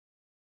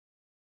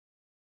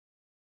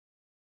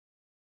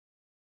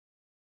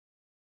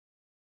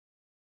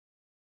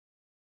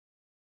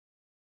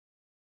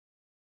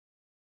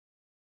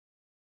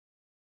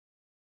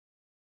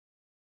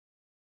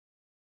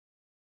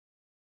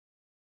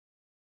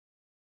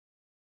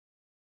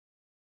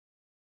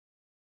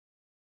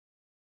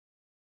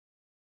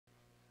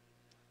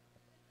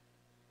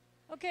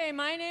Okay,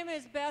 my name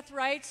is Beth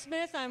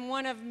Wright-Smith. I'm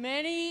one of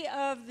many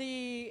of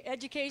the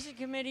Education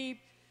Committee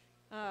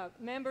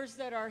members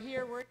that are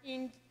here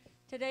working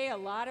today. A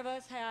lot of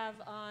us have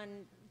on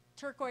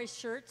turquoise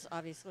shirts,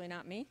 obviously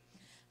not me,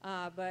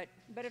 but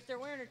if they're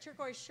wearing a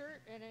turquoise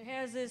shirt and it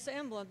has this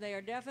emblem, they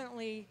are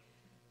definitely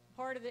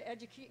part of the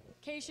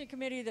Education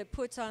Committee that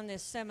puts on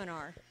this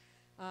seminar.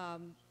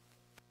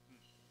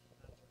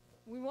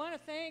 We want to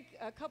thank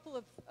a couple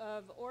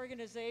of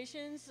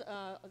organizations.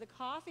 The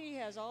coffee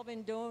has all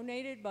been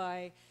donated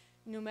by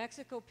New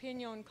Mexico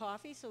Pinon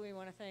Coffee, so we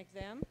want to thank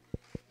them.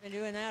 Been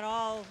doing that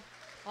all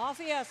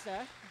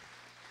Fiesta.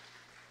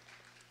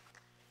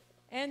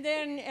 And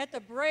then at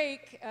the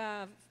break,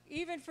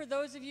 even for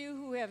those of you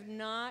who have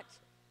not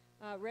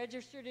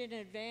registered in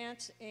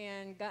advance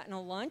and gotten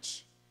a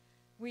lunch,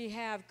 we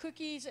have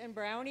cookies and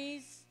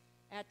brownies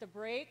at the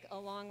break,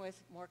 along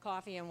with more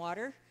coffee and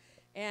water.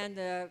 And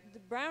the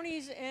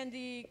brownies and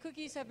the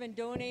cookies have been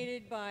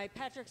donated by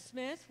Patrick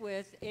Smith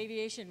with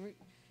Aviation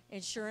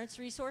Insurance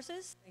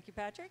Resources. Thank you,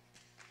 Patrick.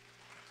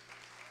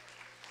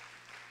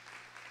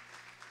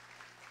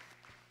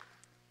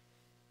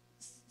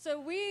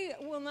 So we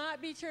will not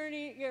be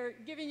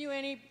giving you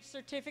any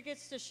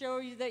certificates to show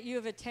you that you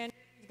have attended,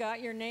 you've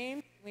got your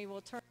name. We will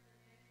turn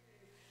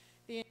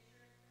the insurance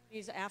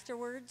companies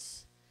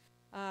afterwards.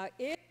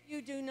 If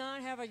you do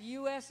not have a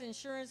U.S.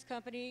 insurance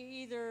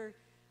company, either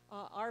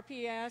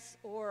RPS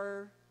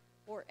or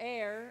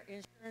AIR,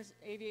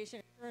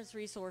 Aviation Insurance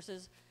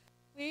Resources,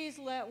 please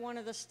let one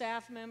of the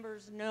staff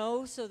members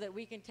know so that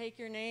we can take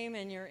your name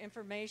and your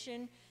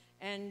information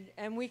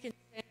and we can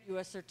send you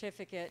a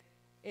certificate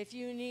if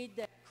you need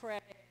that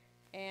credit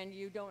and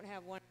you don't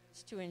have one of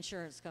those two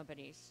insurance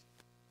companies.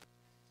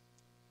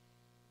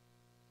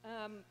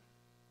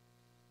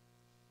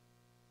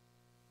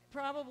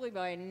 Probably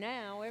by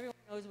now, everyone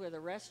knows where the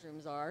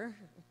restrooms are,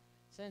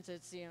 since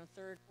it's,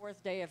 third,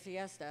 fourth day of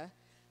Fiesta.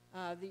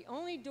 The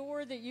only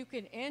door that you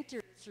can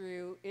enter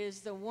through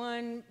is the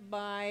one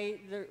by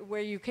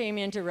where you came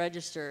in to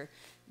register.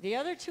 The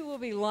other two will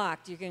be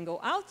locked. You can go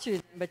out through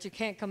them, but you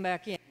can't come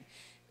back in.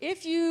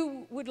 If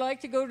you would like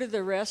to go to the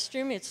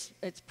restroom,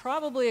 it's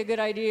probably a good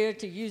idea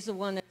to use the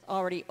one that's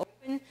already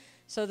open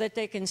so that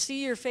they can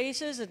see your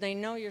faces and they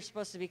know you're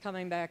supposed to be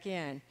coming back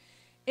in.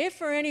 If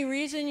for any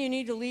reason you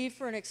need to leave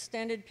for an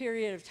extended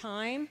period of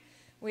time,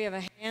 we have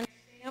a hand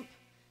stamp,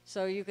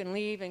 so you can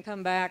leave and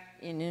come back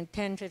in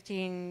 10,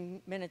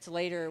 15 minutes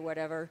later or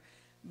whatever.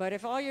 But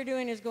if all you're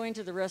doing is going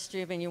to the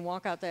restroom and you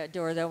walk out that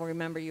door, they'll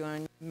remember you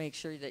and make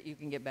sure that you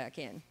can get back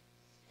in.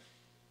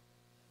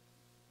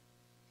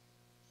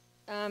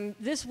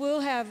 This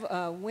will have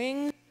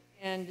wings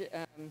and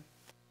wings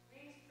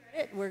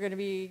credit. We're going to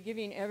be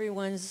giving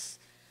everyone's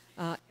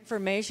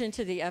information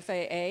to the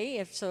FAA.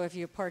 If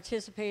you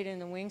participate in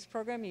the wings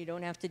program, you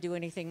don't have to do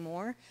anything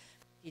more.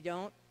 If you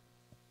don't,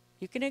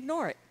 you can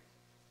ignore it.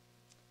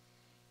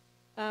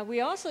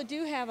 We also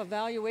do have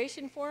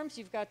evaluation forms.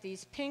 You've got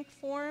these pink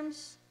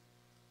forms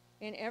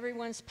in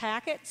everyone's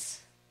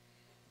packets.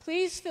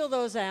 Please fill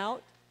those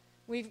out.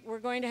 We're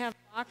going to have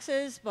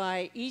boxes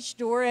by each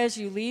door as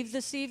you leave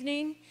this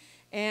evening,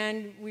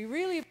 and we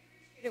really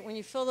appreciate it when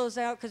you fill those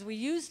out because we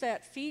use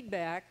that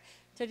feedback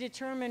to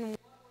determine what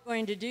we're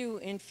going to do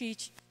in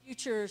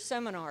future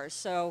seminars.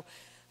 So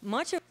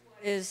much of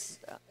what is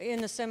in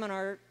the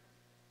seminar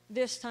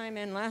this time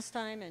and last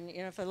time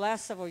and for the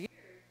last several years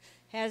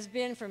has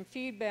been from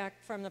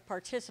feedback from the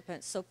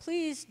participants. So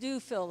please do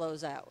fill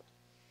those out.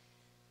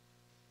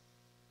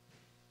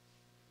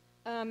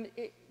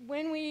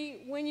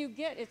 When you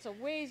get, it's a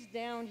ways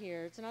down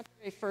here, it's not the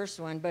very first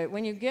one, but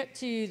when you get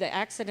to the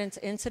accidents,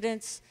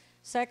 incidents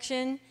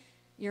section,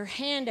 your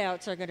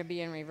handouts are going to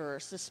be in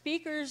reverse. The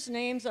speakers'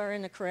 names are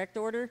in the correct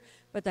order,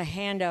 but the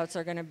handouts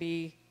are going to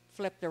be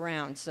flipped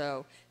around.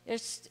 So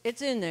it's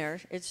in there,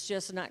 it's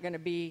just not going to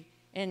be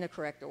in the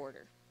correct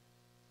order.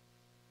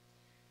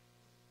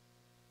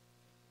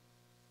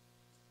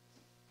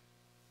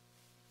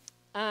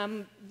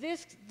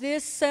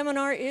 This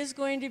seminar is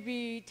going to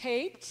be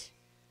taped.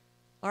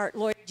 Art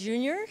Lloyd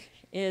Jr.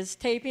 is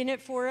taping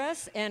it for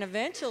us, and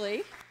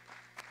eventually,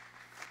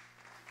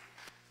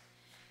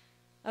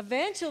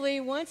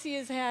 once he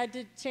has had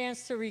the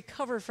chance to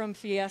recover from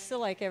Fiesta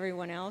like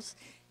everyone else,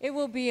 it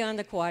will be on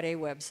the Quad A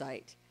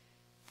website.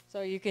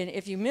 So you can,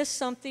 if you missed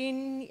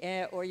something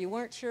or you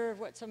weren't sure of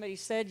what somebody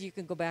said, you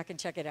can go back and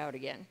check it out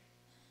again.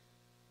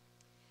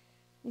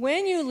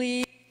 When you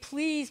leave,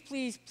 please,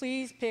 please,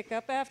 please pick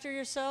up after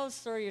yourselves,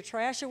 throw your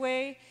trash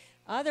away.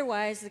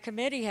 Otherwise, the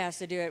committee has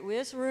to do it.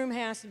 This room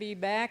has to be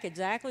back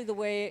exactly the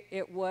way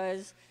it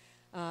was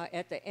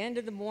at the end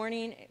of the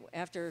morning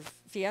after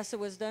Fiesta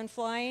was done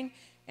flying,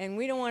 and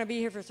we don't want to be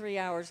here for 3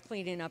 hours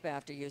cleaning up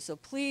after you. So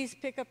please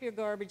pick up your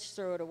garbage,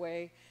 throw it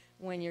away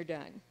when you're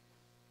done.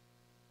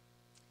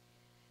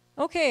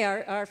 Okay,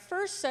 our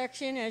first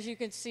section, as you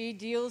can see,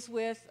 deals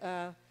with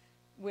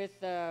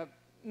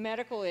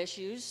medical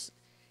issues,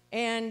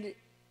 and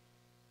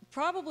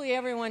probably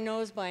everyone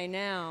knows by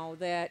now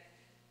that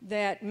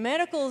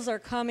medicals are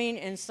coming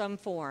in some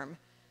form.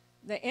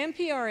 The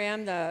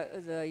NPRM,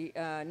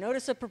 the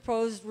Notice of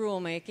Proposed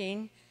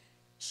Rulemaking,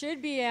 should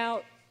be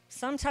out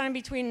sometime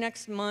between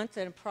next month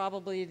and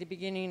probably the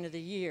beginning of the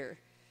year.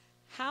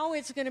 How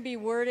it's going to be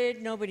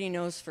worded, nobody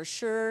knows for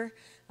sure.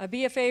 A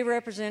BFA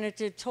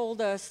representative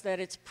told us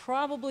that it's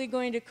probably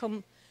going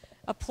to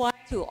apply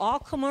to all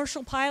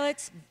commercial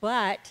pilots,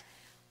 but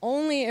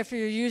only if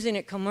you're using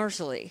it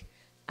commercially.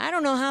 I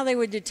don't know how they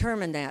would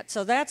determine that.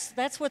 So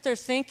that's what they're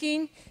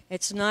thinking.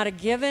 It's not a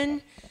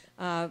given.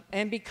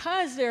 And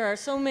because there are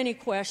so many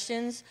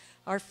questions,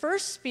 our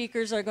first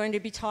speakers are going to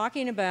be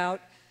talking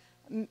about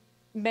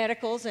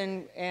medicals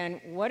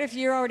and what if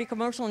you're already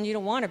commercial and you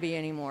don't want to be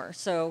anymore.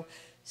 So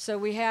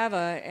we have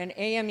an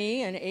AME,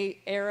 an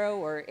Aero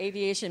or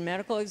Aviation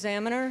Medical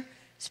Examiner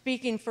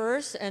speaking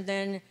first, and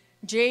then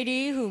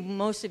JD, who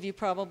most of you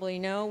probably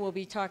know, will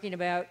be talking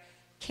about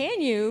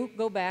can you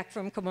go back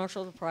from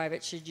commercial to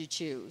private should you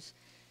choose.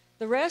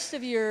 The rest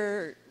of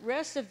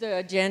the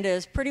agenda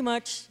is pretty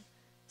much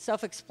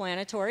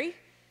self-explanatory.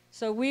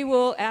 So we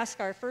will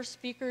ask our first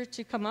speaker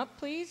to come up,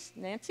 please.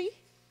 Nancy?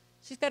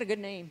 She's got a good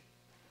name.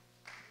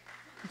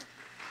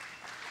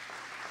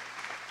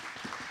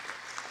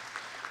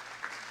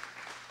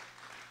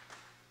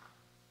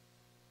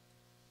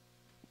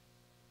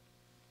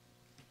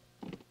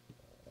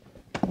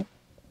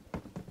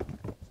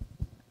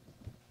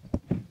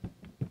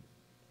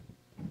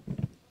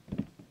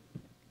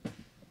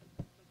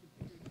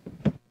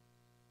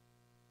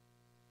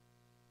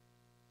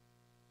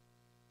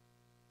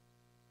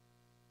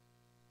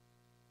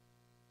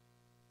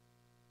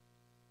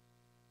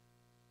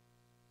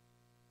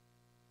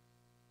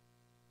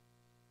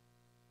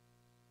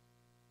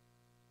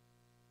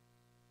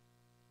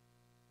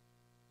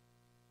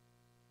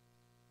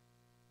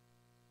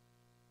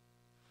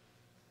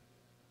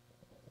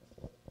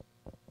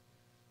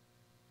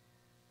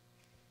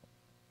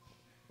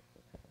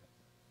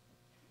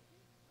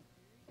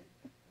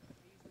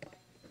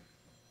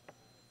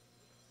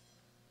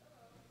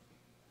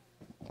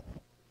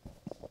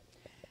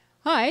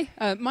 Hi,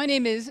 my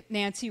name is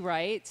Nancy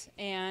Wright,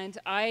 and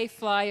I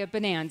fly a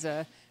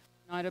Bonanza,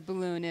 not a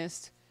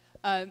balloonist.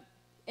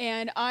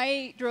 And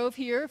I drove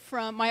here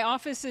from, my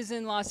office is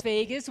in Las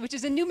Vegas, which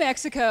is in New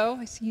Mexico.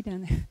 I see you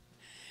down there.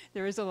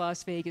 There is a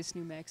Las Vegas,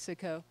 New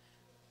Mexico.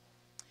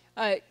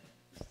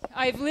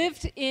 I've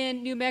lived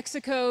in New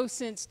Mexico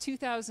since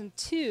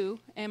 2002,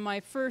 and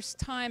my first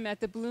time at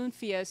the Balloon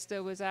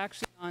Fiesta was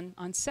actually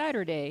on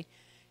Saturday.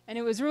 And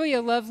it was really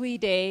a lovely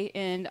day,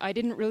 and I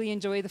didn't really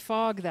enjoy the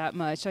fog that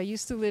much. I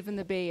used to live in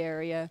the Bay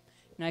Area,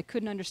 and I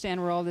couldn't understand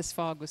where all this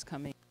fog was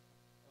coming.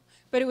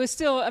 But it was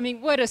still, I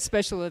mean, what a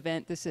special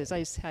event this is. I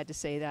just had to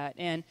say that.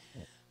 And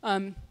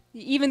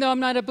even though I'm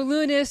not a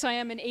balloonist, I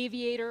am an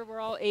aviator. We're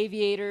all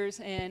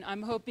aviators, and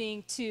I'm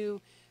hoping to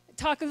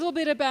talk a little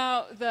bit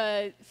about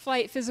the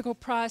flight physical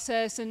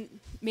process and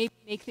maybe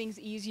make things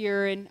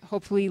easier and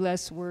hopefully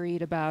less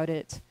worried about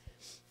it.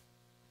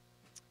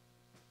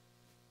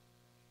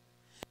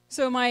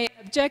 So my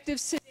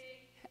objectives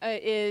today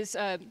is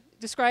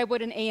describe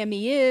what an AME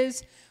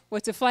is,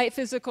 what's a flight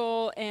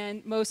physical,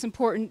 and most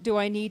important, do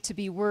I need to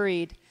be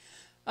worried?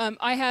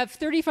 I have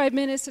 35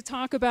 minutes to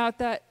talk about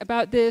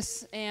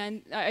this,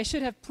 and I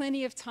should have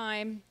plenty of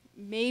time.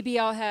 Maybe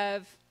I'll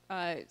have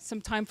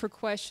some time for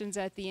questions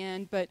at the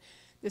end, but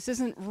this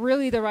isn't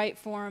really the right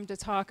forum to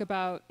talk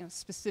about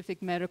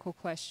specific medical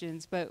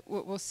questions, but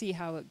we'll see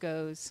how it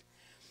goes.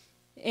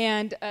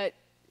 And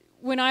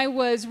when I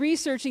was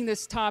researching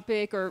this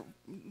topic or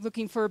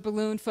looking for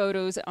balloon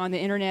photos on the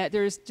internet,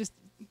 there's just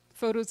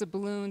photos of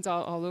balloons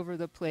all over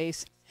the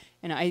place.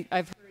 And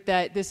I've heard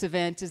that this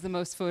event is the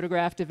most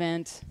photographed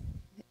event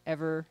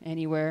ever,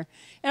 anywhere.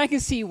 And I can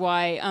see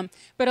why.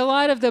 But a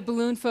lot of the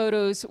balloon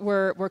photos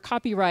were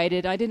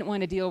copyrighted. I didn't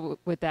want to deal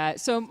with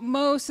that. So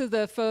most of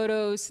the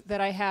photos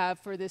that I have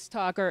for this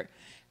talk are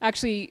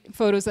actually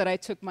photos that I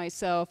took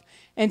myself.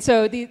 And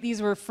so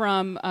these were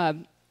from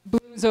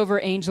Balloons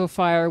Over Angel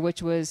Fire,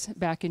 which was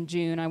back in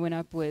June. I went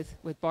up with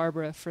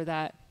Barbara for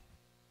that.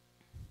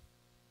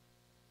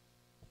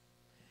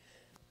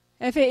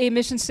 FAA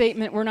mission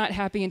statement, we're not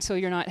happy until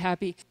you're not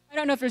happy. I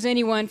don't know if there's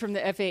anyone from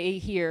the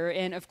FAA here,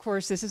 and of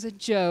course this is a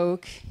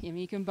joke.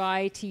 You can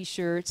buy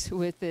t-shirts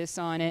with this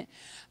on it.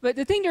 But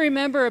the thing to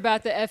remember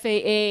about the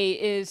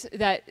FAA is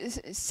that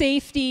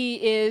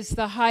safety is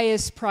the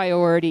highest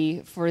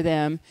priority for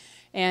them.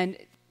 And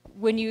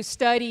when you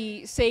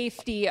study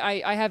safety,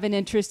 I have an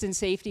interest in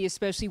safety,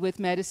 especially with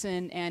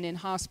medicine and in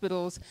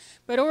hospitals.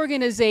 But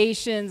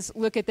organizations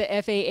look at the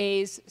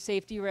FAA's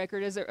safety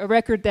record as a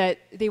record that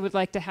they would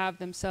like to have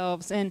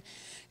themselves. And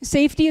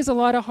safety is a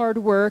lot of hard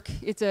work.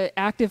 It's an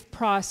active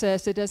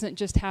process. It doesn't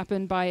just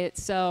happen by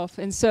itself.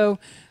 And so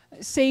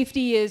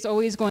safety is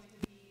always going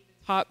to be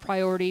the top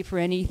priority for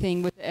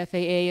anything with the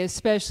FAA,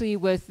 especially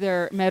with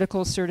their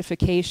medical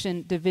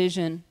certification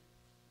division.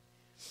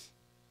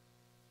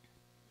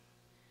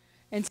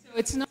 And so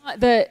it's not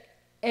that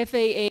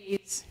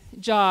FAA's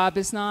job,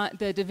 it's not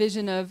the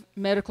Division of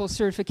Medical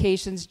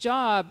Certification's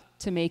job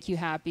to make you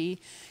happy.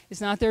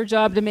 It's not their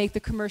job to make the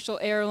commercial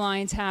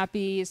airlines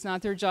happy. It's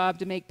not their job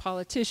to make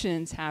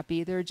politicians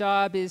happy. Their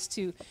job is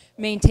to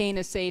maintain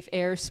a safe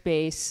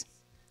airspace.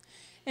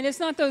 And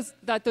it's not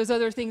that those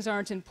other things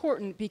aren't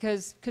important,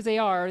 because they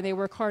are, and they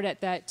work hard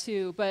at that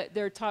too, but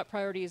their top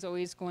priority is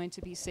always going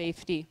to be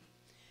safety.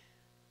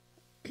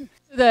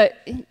 The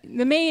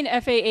main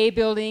FAA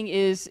building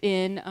is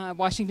in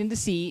Washington,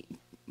 D.C.,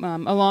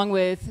 along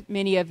with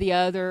many of the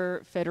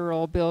other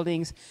federal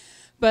buildings.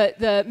 But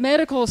the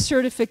medical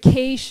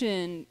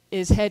certification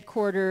is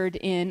headquartered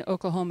in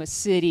Oklahoma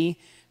City.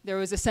 There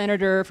was a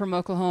senator from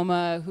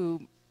Oklahoma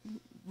who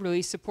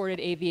really supported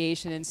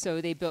aviation, and so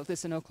they built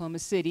this in Oklahoma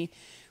City,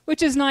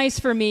 which is nice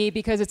for me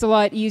because it's a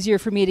lot easier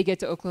for me to get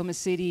to Oklahoma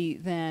City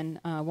than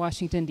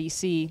Washington,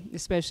 D.C.,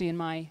 especially in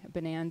my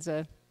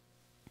Bonanza.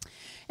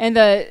 And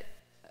let's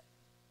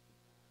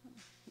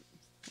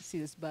see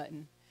this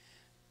button.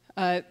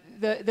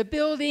 The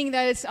building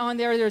that is on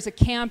there, there's a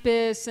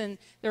campus, and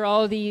there are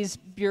all these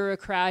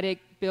bureaucratic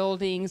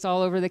buildings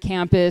all over the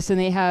campus, and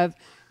they have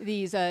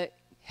these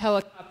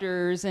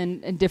helicopters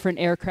and different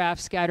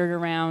aircraft scattered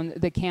around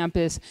the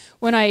campus.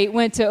 When I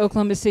went to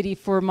Oklahoma City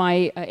for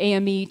my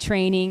AME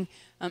training,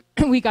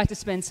 we got to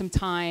spend some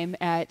time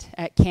at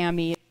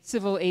CAMI,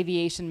 Civil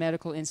Aviation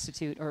Medical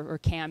Institute, or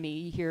CAMI.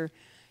 You hear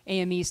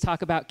AMEs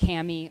talk about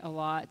CAMI a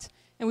lot.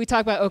 And we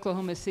talk about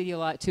Oklahoma City a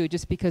lot too,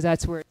 just because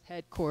that's where it's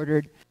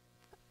headquartered.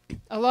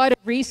 A lot of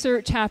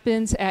research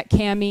happens at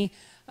CAMI.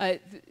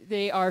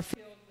 They are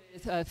filled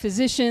with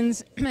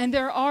physicians, and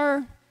there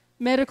are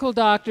medical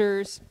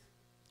doctors,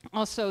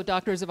 also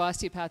doctors of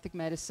osteopathic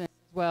medicine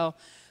as well,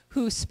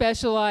 who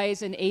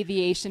specialize in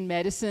aviation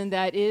medicine.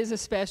 That is a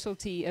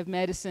specialty of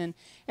medicine.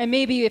 And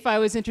maybe if I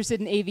was interested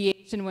in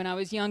aviation when I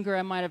was younger,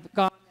 I might have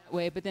gone that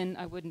way, but then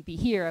I wouldn't be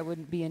here. I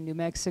wouldn't be in New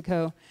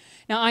Mexico.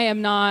 Now, I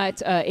am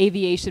not an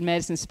aviation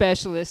medicine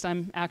specialist.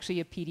 I'm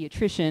actually a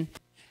pediatrician.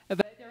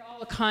 But there are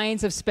all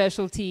kinds of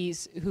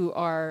specialties who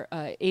are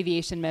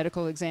aviation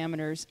medical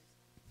examiners.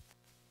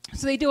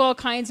 So they do all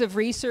kinds of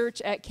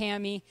research at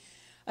CAMI.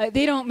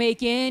 They don't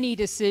make any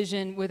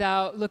decision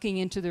without looking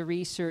into the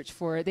research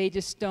for it. They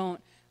just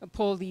don't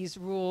pull these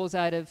rules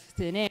out of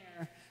thin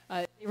air.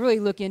 They really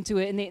look into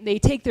it, and they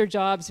take their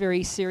jobs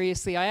very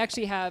seriously. I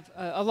actually have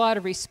a lot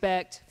of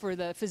respect for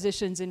the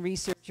physicians and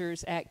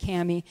researchers at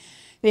CAMI.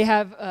 They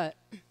have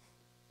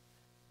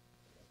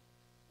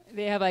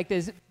like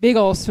this big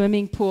old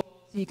swimming pool.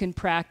 You can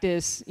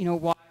practice,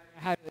 water,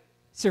 how to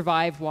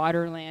survive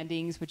water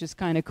landings, which is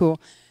kind of cool.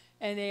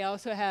 And they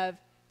also have,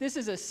 this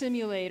is a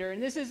simulator,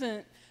 and this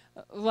isn't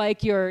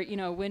like your,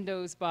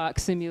 Windows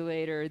box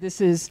simulator.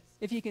 This is,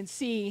 if you can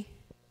see,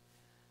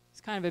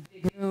 it's kind of a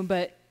big room,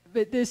 but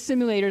this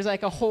simulator is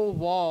like a whole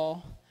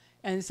wall,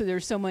 and so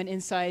there's someone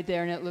inside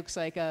there, and it looks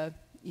like a,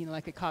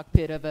 like a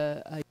cockpit of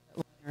a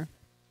liner.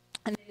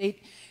 And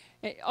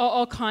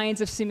all kinds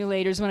of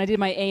simulators. When I did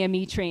my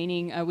AME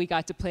training, we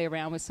got to play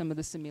around with some of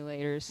the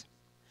simulators.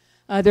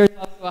 There's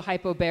also a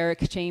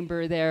hypobaric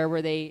chamber there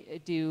where they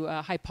do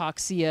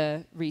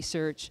hypoxia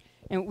research,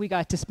 and we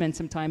got to spend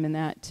some time in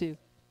that too.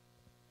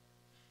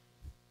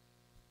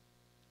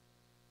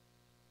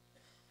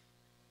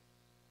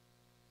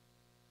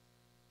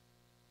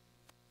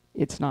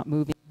 It's not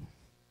moving.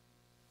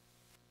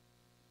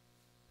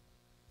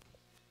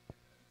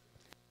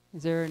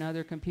 Is there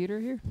another computer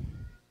here?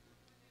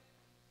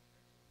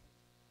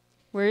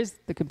 Where is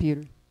the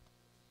computer?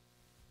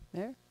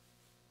 There?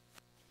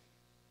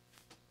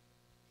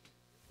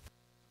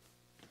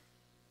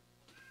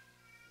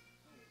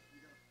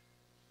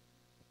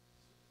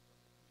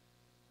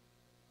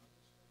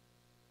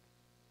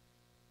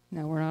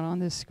 No, we're not on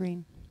this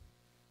screen.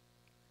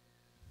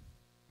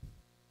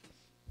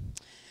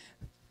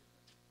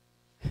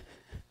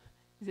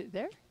 Is it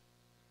there?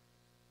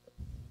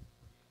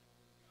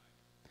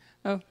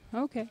 Oh,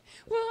 okay.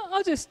 Well,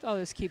 I'll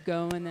just keep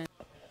going then.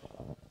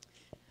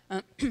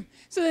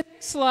 So the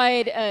next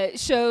slide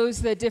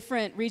shows the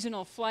different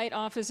regional flight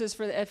offices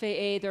for the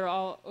FAA. They're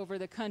all over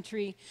the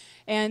country,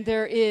 and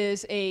there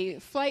is a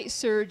flight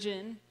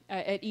surgeon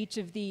at each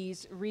of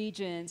these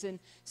regions. And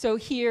so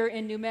here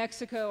in New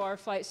Mexico, our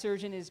flight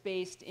surgeon is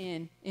based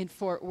in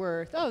Fort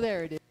Worth. Oh,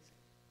 there it is.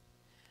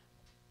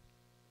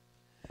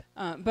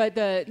 But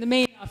the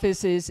main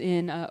office is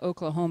in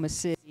Oklahoma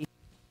City.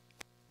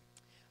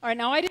 All right,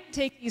 now I didn't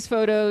take these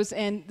photos,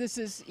 and this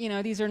is,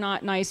 these are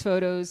not nice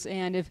photos,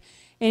 and if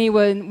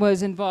anyone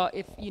was involved,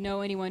 if you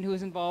know anyone who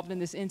was involved in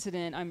this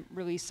incident, I'm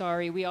really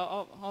sorry. We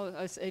all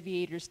us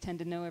aviators tend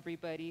to know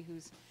everybody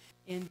who's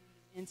in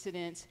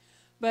incidents.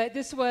 But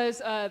this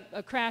was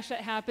a crash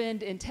that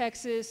happened in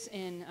Texas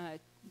in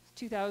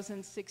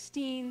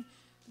 2016.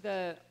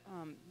 There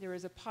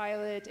was a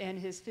pilot and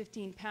his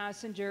 15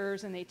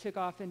 passengers, and they took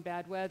off in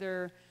bad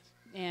weather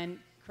and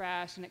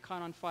crashed, and it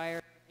caught on fire.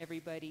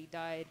 Everybody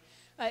died.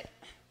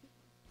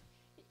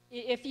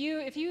 If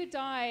you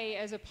die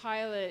as a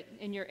pilot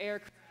in your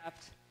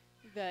aircraft,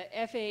 the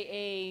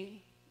FAA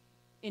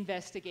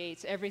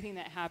investigates everything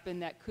that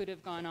happened that could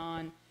have gone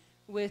on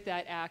with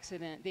that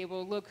accident. They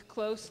will look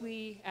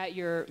closely at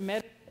your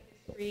medical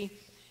history.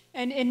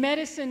 And in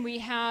medicine, we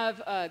have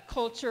a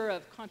culture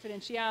of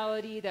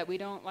confidentiality that we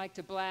don't like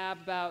to blab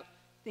about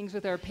things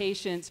with our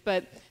patients,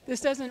 but this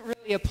doesn't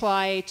really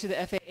apply to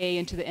the FAA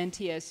and to the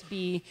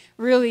NTSB.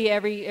 Really,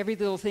 every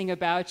little thing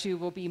about you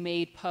will be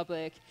made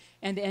public,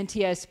 and the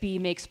NTSB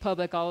makes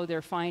public all of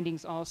their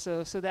findings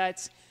also. So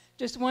that's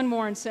just one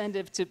more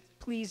incentive to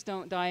please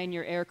don't die in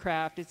your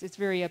aircraft. It's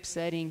very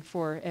upsetting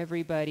for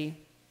everybody.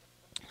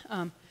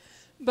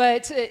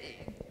 This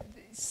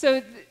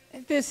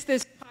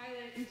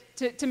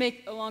pilot, to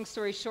make a long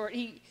story short,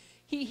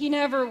 he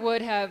never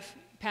would have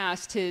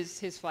passed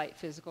his flight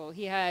physical.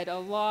 He had a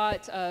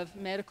lot of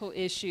medical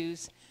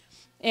issues,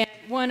 and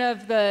one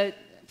of the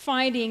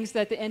findings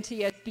that the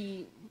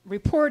NTSB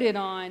reported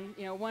on,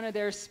 one of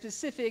their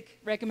specific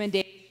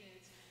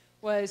recommendations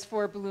was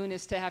for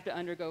balloonists to have to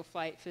undergo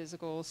flight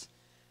physicals.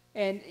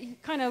 And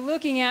kind of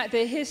looking at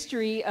the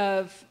history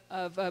of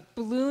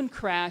balloon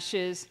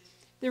crashes,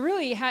 there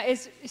really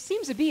it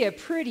seems to be a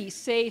pretty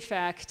safe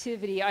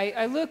activity.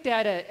 I looked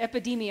at an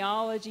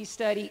epidemiology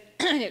study,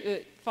 and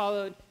it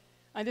followed,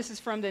 this is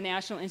from the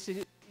National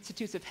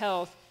Institutes of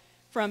Health,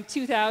 from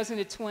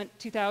 2000 to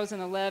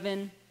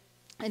 2011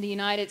 in the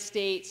United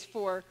States.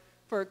 For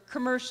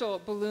commercial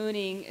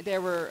ballooning,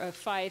 there were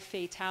 5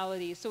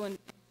 fatalities. So in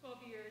 12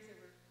 years, there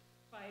were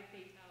 5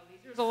 fatalities.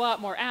 There was a lot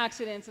more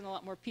accidents and a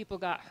lot more people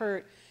got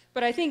hurt.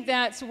 But I think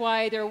that's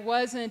why there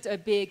wasn't a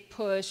big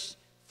push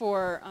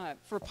for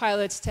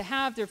pilots to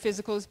have their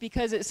physicals,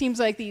 because it seems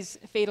like these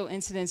fatal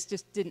incidents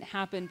just didn't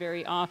happen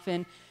very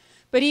often.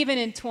 But even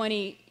in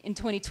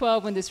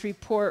 2012, when this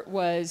report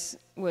was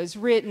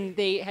written,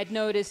 they had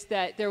noticed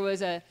that there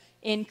was an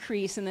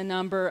increase in the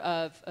number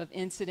of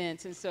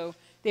incidents, and so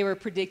they were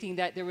predicting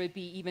that there would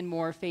be even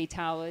more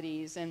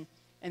fatalities. And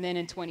then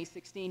in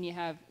 2016, you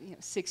have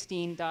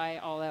 16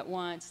 die all at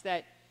once.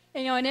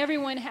 And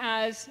everyone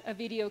has a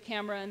video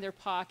camera in their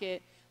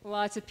pocket.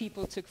 Lots of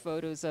people took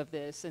photos of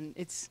this, and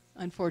it's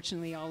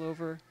unfortunately all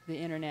over the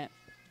internet.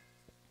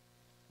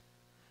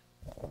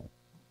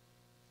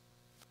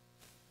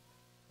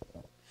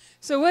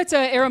 So what's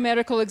an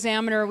aeromedical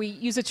examiner? We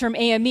use the term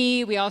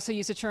AME. We also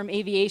use the term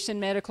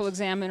aviation medical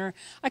examiner.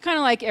 I kind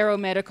of like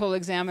aeromedical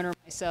examiner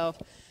myself.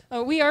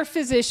 We are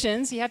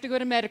physicians. You have to go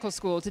to medical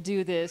school to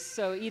do this.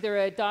 So either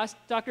a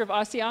doctor of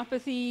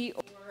osteopathy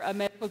or a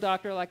medical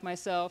doctor like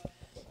myself.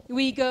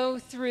 We go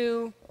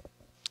through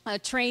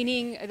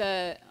training.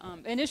 The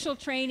initial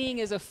training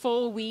is a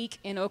full week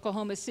in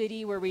Oklahoma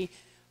City, where we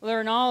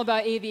learn all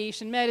about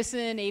aviation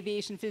medicine,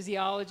 aviation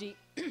physiology.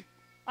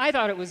 I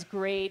thought it was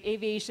great.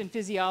 Aviation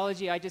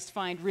physiology I just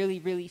find really,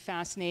 really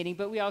fascinating.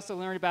 But we also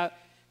learned about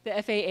the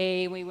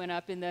FAA. We went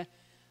up in the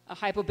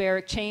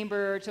hypobaric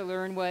chamber to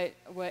learn what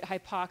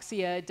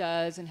hypoxia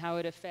does and how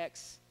it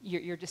affects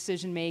your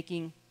decision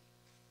making.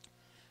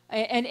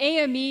 And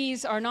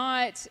AMEs are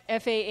not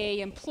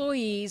FAA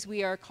employees.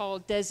 We are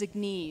called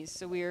designees.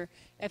 So we're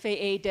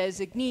FAA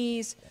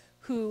designees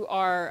who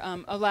are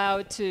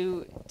allowed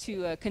to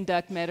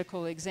conduct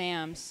medical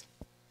exams.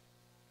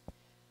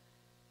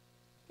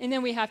 And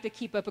then we have to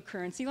keep up a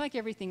currency. Like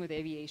everything with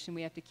aviation,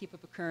 we have to keep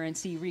up a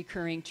currency,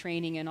 recurring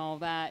training and all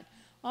that.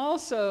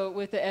 Also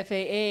with the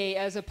FAA,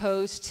 as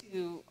opposed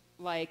to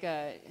like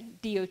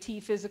DOT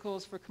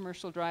physicals for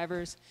commercial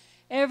drivers,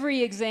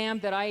 every exam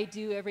that I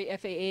do, every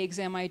FAA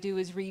exam I do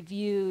is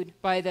reviewed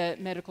by the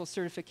Medical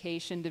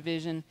Certification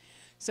Division.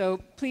 So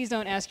please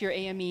don't ask your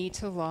AME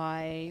to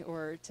lie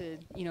or to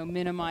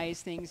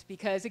minimize things,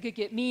 because it could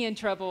get me in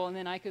trouble and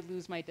then I could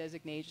lose my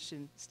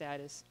designation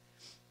status.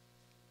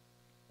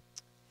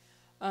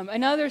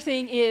 Another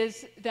thing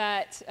is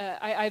that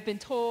I've been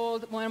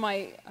told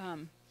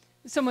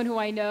someone who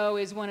I know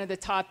is one of the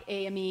top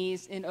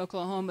AMEs in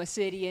Oklahoma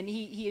City, and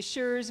he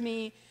assures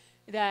me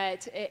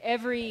that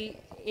every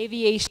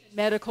aviation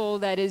medical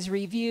that is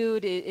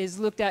reviewed is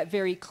looked at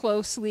very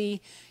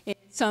closely. In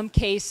some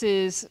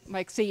cases,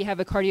 like say you have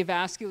a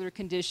cardiovascular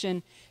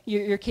condition,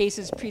 your case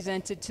is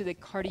presented to the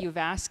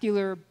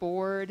cardiovascular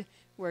board,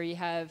 where you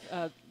have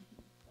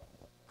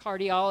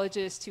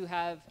cardiologists who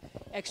have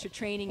extra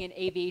training in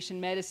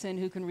aviation medicine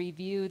who can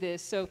review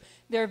this. So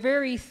they're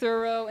very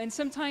thorough, and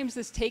sometimes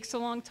this takes a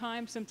long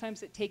time,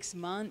 sometimes it takes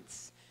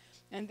months.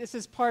 And this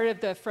is part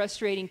of the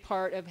frustrating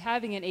part of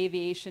having an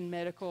aviation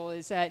medical,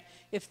 is that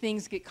if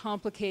things get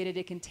complicated,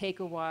 it can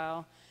take a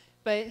while.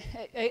 But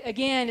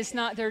again, it's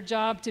not their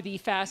job to be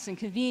fast and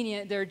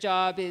convenient. Their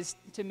job is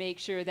to make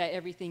sure that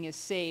everything is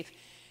safe,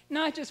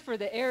 not just for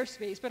the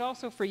airspace, but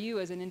also for you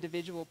as an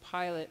individual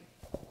pilot.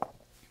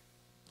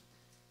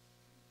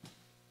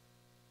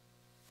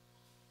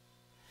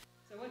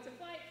 What's a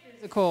flight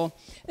physical?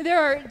 There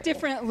are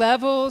different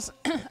levels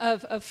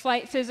of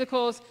flight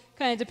physicals,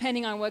 kind of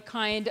depending on what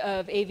kind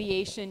of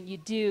aviation you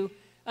do.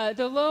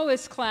 The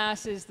lowest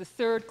class is the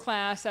 3rd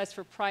class. That's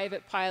for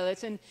private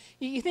pilots. And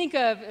you think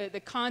of the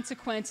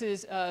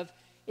consequences of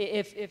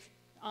if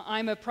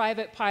I'm a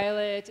private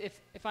pilot,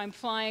 if I'm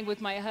flying with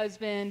my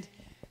husband,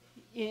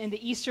 in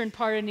the eastern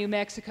part of New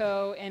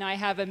Mexico, and I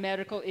have a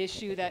medical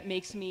issue that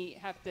makes me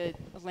have to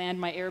land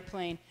my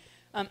airplane.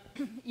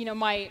 You know,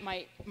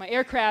 my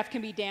aircraft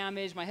can be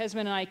damaged, my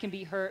husband and I can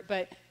be hurt,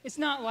 but it's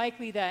not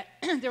likely that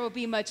there will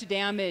be much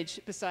damage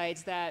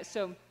besides that.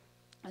 So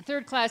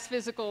third-class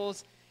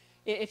physicals,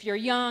 if you're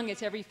young,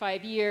 it's every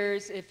 5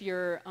 years. If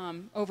you're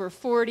over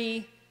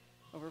 40,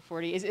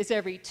 it's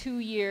every 2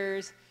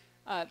 years.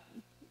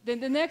 Then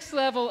the next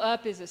level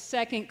up is a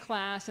second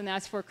class, and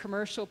that's for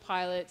commercial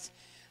pilots.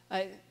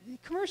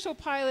 Commercial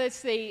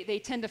pilots,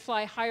 they tend to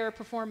fly higher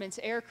performance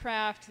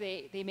aircraft.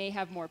 They may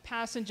have more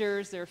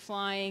passengers. They're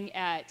flying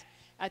at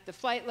the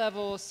flight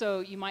level,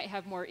 so you might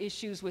have more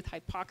issues with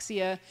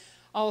hypoxia.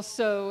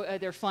 Also,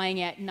 they're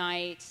flying at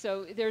night.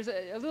 So there's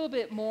a little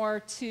bit more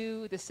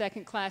to the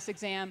second class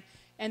exam.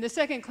 And the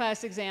second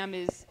class exam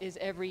is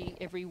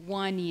every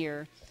 1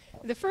 year.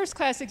 The first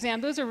class exam,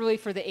 those are really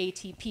for the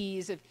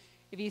ATPs.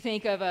 If you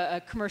think of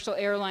a commercial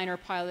airliner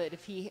pilot,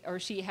 if he or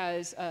she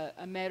has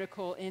a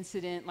medical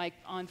incident, like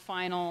on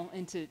final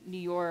into New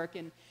York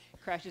and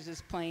crashes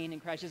his plane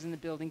and crashes in the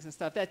buildings and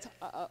stuff, that's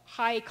a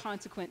high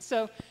consequence.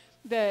 So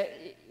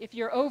if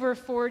you're over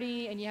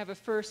 40 and you have a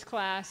first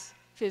class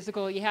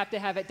physical, you have to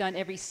have it done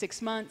every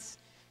 6 months.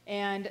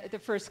 And the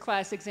first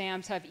class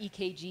exams have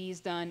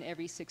EKGs done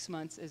every 6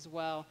 months as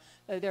well.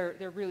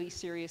 They're really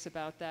serious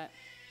about that.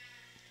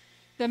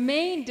 The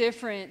main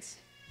difference,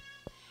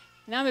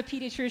 and I'm a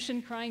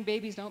pediatrician, crying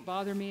babies don't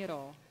bother me at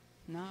all.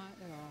 Not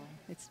at all.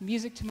 It's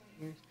music to my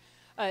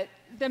ears.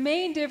 The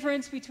main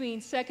difference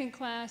between second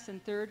class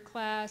and third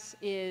class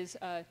is,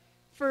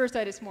 first,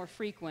 that it's more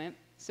frequent.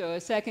 So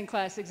a second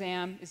class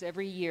exam is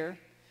every year.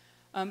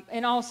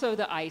 And also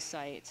the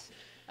eyesight.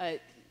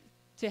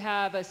 To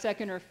have a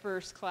second or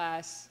first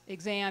class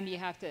exam, you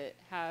have to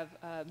have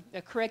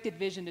a corrected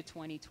vision to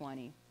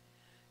 20/20.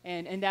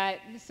 And that,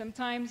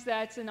 sometimes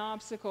that's an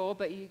obstacle,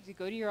 but you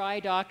go to your eye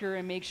doctor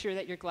and make sure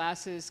that your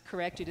glasses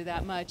correct you to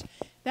that much.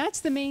 That's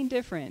the main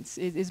difference,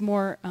 is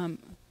more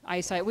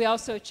eyesight. We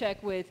also check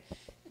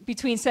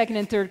between second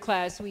and third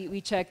class,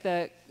 we check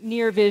the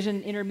near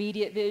vision,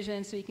 intermediate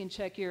vision, so you can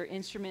check your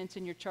instruments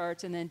and your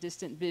charts, and then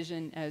distant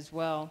vision as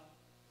well.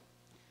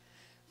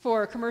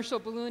 For commercial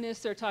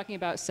balloonists, they're talking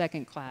about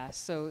second class.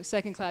 So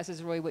second class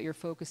is really what you're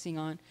focusing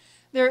on.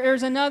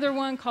 There's another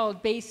one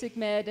called Basic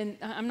Med, and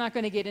I'm not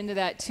going to get into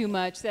that too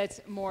much. That's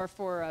more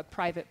for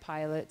private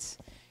pilots,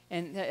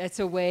 and that's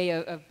a way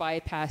of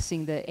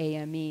bypassing the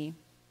AME.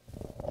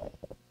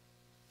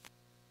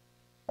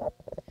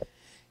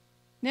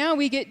 Now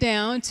we get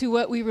down to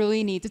what we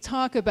really need to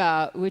talk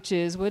about, which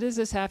is, what does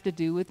this have to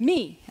do with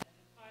me as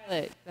a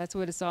pilot? That's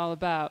what it's all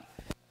about.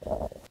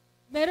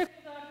 Medical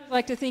doctors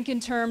like to think in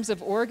terms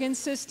of organ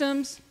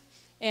systems,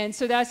 and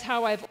so that's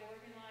how I've organized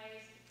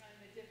kind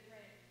of the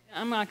different.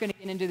 I'm not going to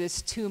get into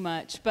this too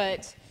much,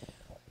 but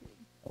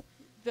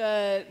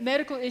the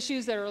medical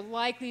issues that are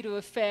likely to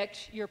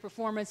affect your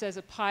performance as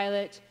a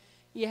pilot,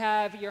 you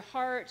have your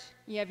heart,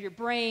 you have your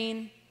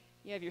brain,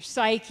 you have your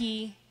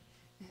psyche.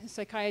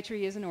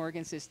 Psychiatry is an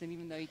organ system,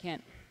 even though you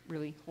can't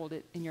really hold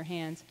it in your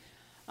hands.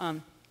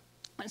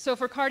 So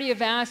for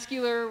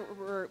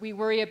cardiovascular, we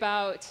worry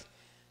about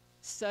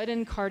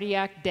sudden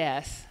cardiac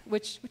death,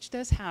 which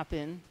does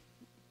happen.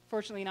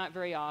 Fortunately, not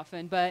very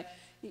often, but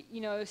you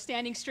know,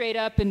 standing straight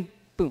up and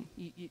boom,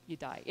 you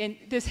die. And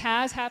this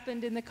has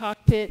happened in the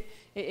cockpit.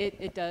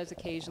 It does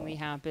occasionally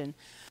happen.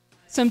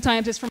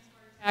 Sometimes it's from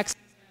heart attacks,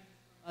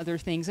 other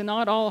things, and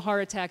not all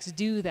heart attacks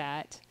do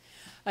that.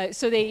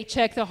 So they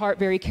check the heart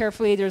very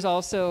carefully. There's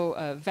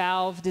also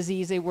valve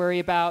disease they worry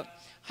about.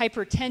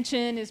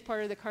 Hypertension is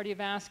part of the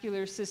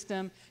cardiovascular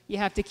system. You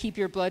have to keep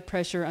your blood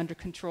pressure under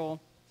control.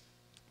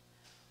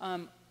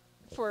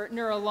 For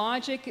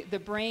neurologic, the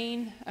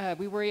brain,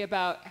 we worry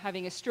about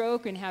having a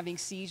stroke, and having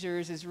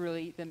seizures is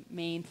really the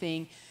main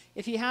thing.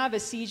 If you have a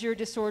seizure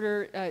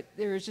disorder,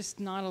 there's just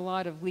not a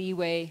lot of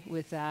leeway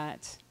with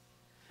that.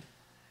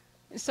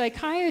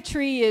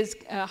 Psychiatry is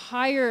a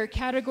higher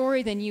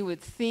category than you would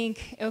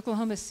think.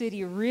 Oklahoma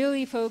City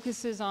really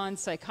focuses on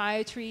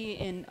psychiatry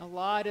in a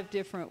lot of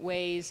different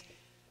ways.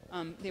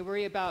 They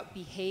worry about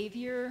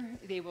behavior.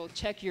 They will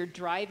check your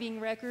driving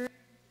record,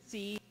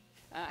 see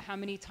how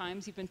many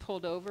times you've been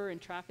pulled over in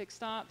traffic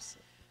stops.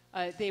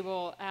 They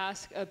will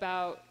ask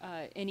about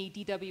any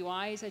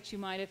DWIs that you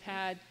might have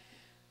had.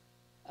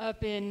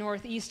 Up in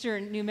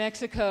northeastern New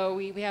Mexico,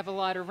 we have a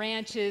lot of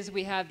ranches.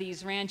 We have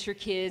these rancher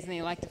kids, and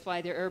they like to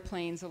fly their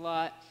airplanes a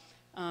lot.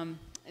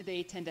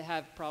 They tend to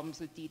have problems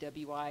with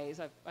DWIs.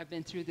 I've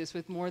been through this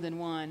with more than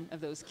one of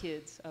those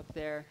kids up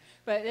there.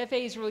 But FAA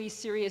is really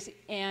serious,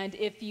 and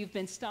if you've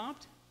been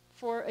stopped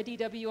for a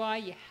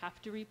DWI, you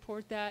have to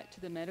report that to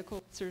the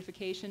Medical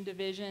Certification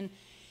Division,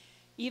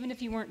 even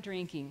if you weren't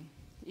drinking.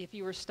 If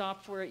you were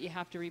stopped for it, you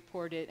have to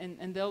report it,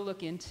 and they'll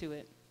look into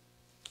it.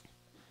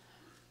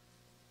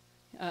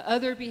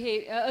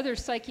 Other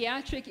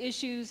psychiatric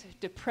issues,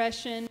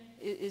 depression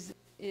is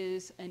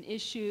an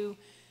issue.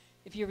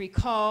 If you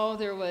recall,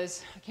 there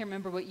was, I can't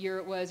remember what year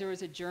it was, there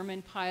was a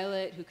German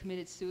pilot who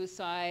committed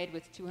suicide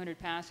with 200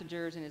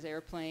 passengers in his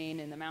airplane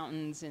in the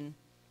mountains in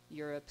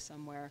Europe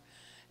somewhere.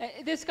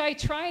 This guy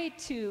tried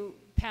to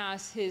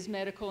pass his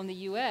medical in the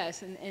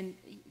U.S., and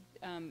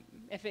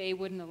FAA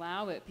wouldn't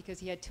allow it because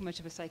he had too much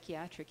of a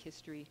psychiatric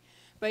history.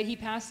 But he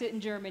passed it in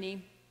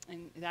Germany,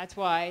 and that's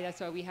why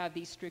we have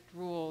these strict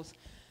rules.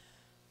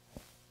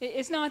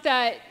 It's not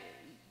that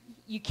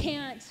you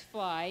can't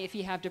fly if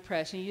you have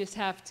depression. You just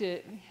have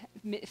to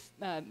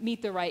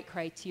meet the right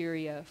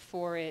criteria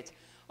for it.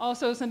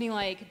 Also, something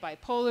like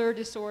bipolar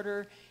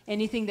disorder,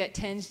 anything that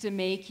tends to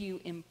make you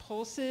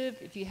impulsive.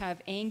 If you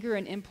have anger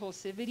and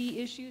impulsivity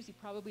issues, you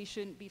probably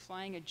shouldn't be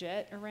flying a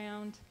jet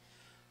around.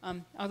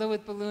 Although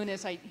with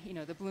balloonists,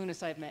 the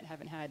balloonists I've met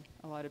haven't had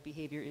a lot of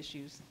behavior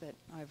issues that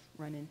I've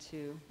run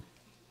into.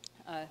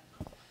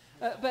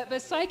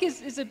 But psych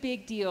is a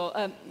big deal.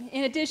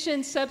 In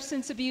addition,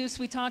 substance abuse,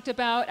 we talked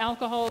about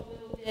alcohol a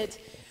little bit.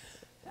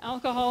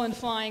 Alcohol and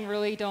flying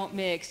really don't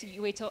mix.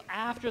 You wait till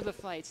after the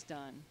flight's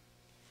done.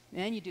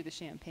 Then you do the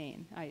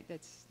champagne. I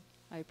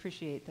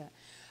appreciate that.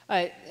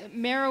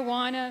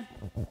 Marijuana.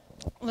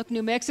 Look,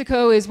 New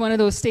Mexico is one of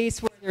those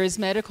states where there is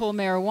medical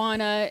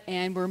marijuana,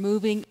 and we're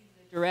moving in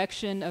the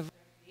direction of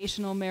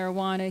recreational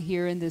marijuana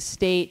here in this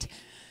state.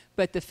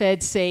 But the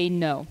feds say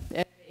no.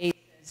 The FDA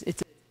says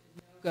it's a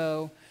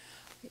no-go.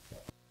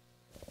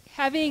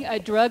 Having a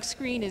drug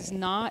screen is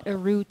not a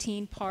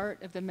routine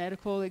part of the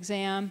medical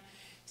exam.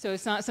 So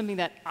it's not something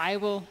that I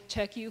will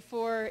check you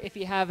for. If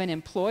you have an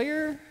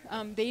employer,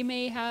 they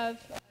may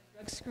have a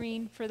drug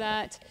screen for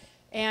that.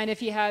 And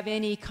if you have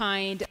any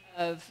kind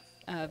of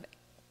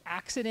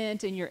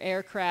accident in your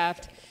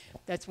aircraft,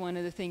 that's one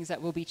of the things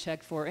that will be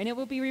checked for. And it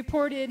will be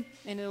reported,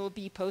 and it will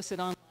be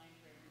posted online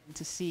for everyone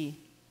to see.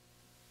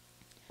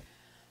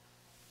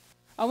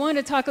 I want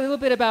to talk a little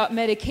bit about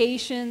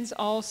medications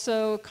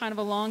also, kind of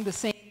along the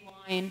same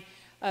line.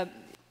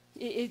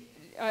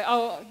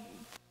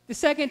 The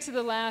second to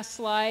the last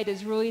slide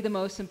is really the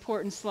most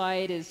important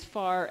slide as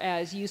far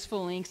as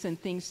useful links and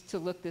things to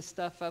look this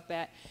stuff up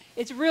at.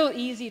 It's real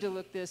easy to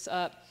look this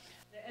up.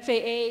 The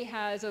FAA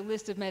has a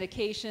list of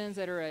medications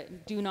that are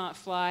do not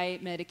fly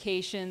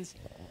medications.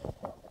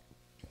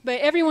 But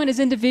everyone is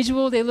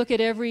individual. They look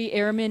at every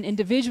airman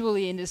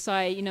individually and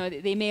decide,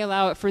 they may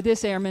allow it for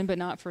this airman, but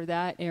not for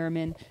that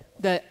airman.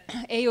 The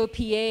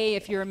AOPA,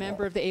 if you're a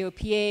member of the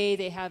AOPA,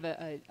 they have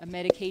a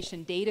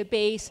medication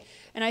database.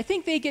 And I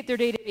think they get their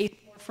database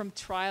more from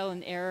trial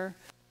and error.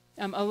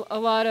 A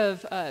lot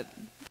of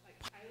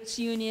pilots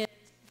unions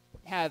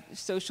have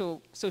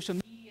social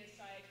media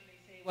sites where they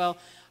say, well,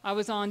 I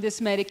was on this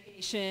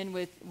medication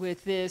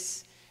with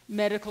this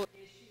medical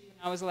issue, and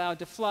I was allowed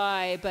to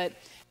fly. But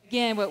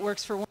again, what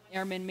works for one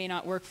airman may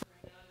not work for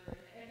another.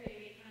 The FAA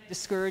kind of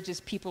discourages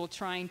people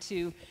trying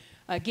to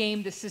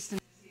game the system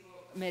to see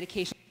what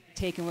medication can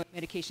take and what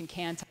medication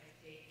can take.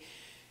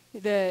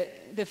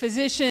 The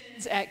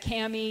physicians at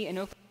CAMI in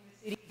Oklahoma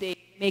City, they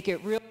make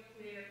it real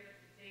clear.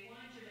 They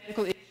want your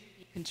medical issue to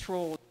be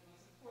controlled. The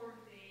most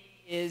important thing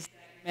is that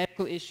your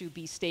medical issue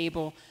be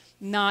stable,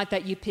 not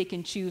that you pick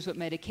and choose what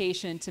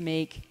medication to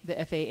make the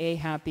FAA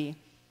happy.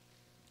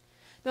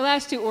 The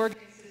last two organ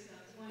systems,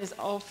 one is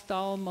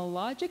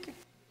ophthalmologic,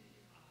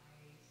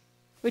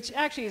 which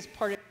actually is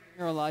part of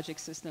the neurologic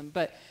system,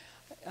 but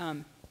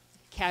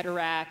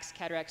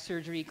cataract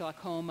surgery,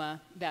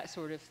 glaucoma, that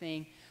sort of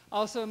thing.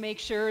 Also make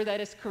sure that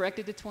it's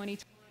corrected to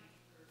 20/20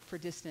 for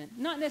distant.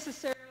 Not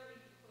necessarily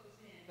close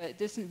in, but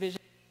distant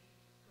vision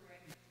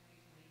corrected to 20/20.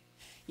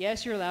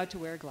 Yes, you're allowed to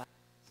wear glasses.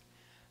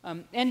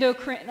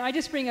 Endocrine, I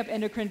just bring up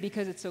endocrine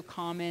because it's so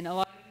common. A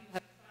lot of people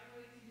have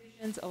thyroid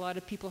conditions, a lot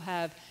of people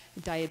have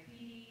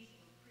diabetes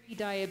or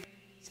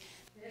pre-diabetes.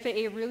 The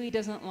FAA really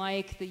doesn't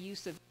like the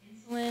use of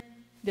insulin.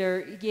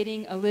 They're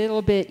getting a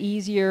little bit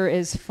easier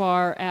as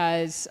far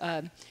as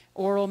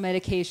oral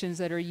medications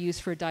that are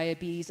used for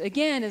diabetes.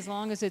 Again, as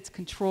long as it's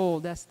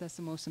controlled, that's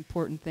the most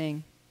important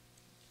thing.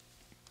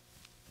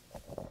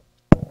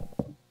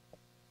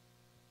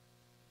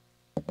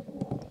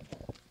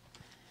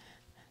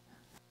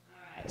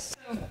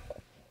 So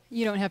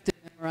you don't have to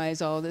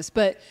memorize all this,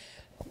 but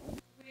when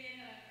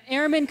an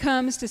airman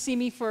comes to see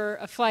me for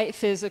a flight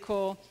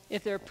physical,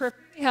 if they're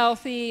perfectly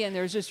healthy and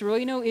there's just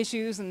really no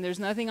issues and there's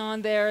nothing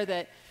on there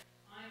that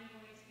I'm going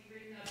to be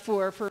written up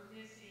for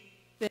missing,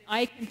 then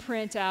I can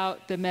print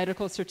out the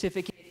medical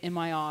certificate in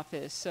my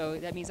office. So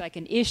that means I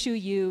can issue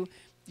you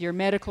your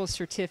medical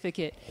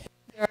certificate.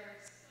 There are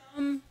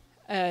some,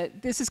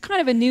 this is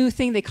kind of a new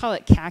thing, they call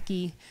it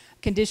khaki,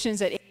 conditions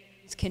that airmen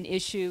can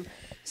issue.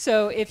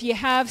 So if you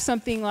have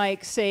something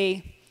like,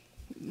 say,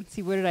 let's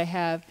see, what did I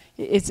have?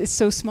 It's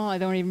so small, I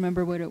don't even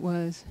remember what it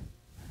was.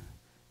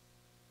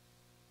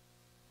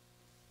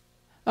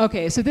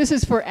 Okay, so this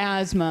is for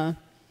asthma.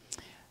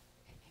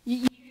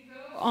 You can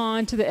go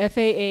on to the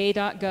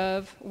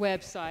FAA.gov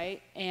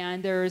website,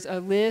 and there's a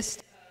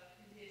list of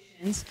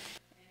conditions,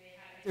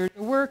 and there's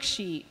a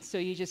worksheet. So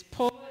you just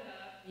pull it up.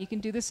 You can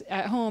do this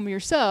at home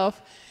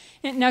yourself.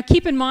 And now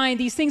keep in mind,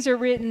 these things are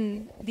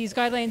written, these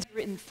guidelines are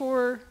written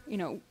for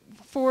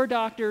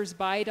doctors,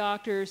 by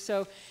doctors.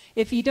 So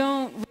if you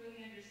don't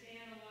really understand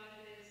a lot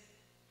of this,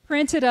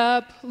 print it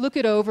up, look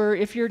it over.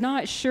 If you're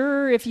not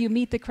sure if you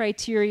meet the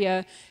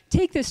criteria,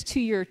 take this to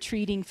your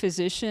treating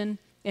physician.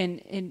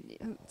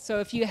 And so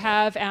if you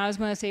have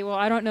asthma, say, well,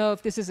 I don't know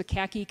if this is a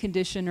CACI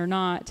condition or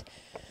not.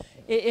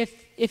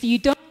 If you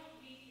don't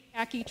meet the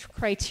CACI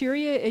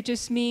criteria, it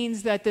just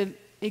means that the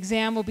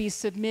exam will be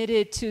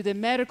submitted to the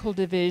medical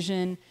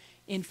division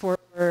in Fort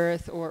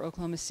Worth or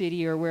Oklahoma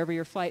City or wherever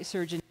your flight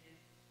surgeon is,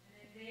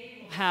 and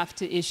they will have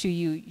to issue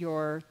you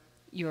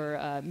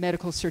your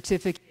medical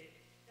certificate.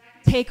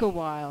 That could take a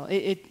while.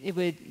 It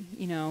would,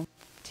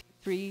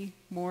 2-3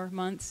 more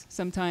months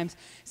sometimes.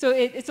 So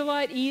it's a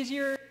lot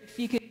easier if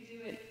you can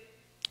do it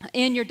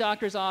in your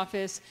doctor's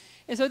office.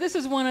 And so this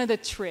is one of the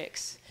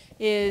tricks,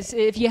 is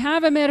if you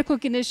have a medical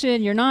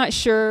condition, you're not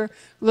sure,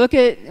 look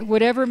at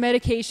whatever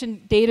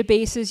medication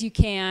databases you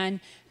can,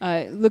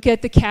 look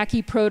at the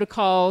CACI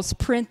protocols,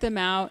 print them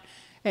out.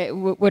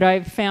 What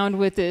I've found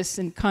with this,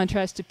 in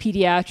contrast to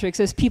pediatrics,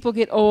 as people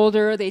get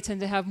older, they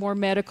tend to have more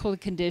medical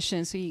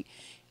conditions. So you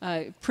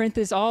print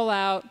this all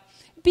out.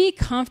 Be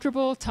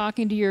comfortable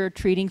talking to your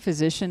treating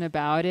physician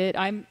about it.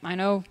 I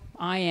know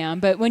I am,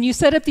 but when you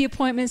set up the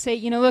appointment, say,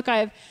 look,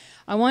 I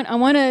want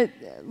to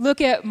look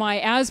at my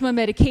asthma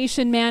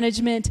medication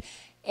management,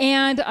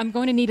 and I'm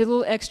going to need a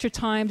little extra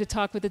time to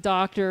talk with the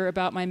doctor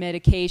about my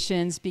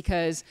medications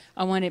because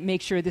I want to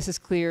make sure this is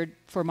cleared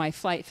for my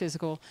flight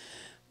physical.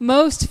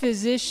 Most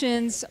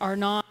physicians are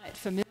not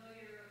familiar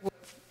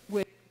with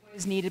what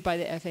is needed by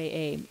the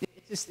FAA.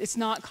 It's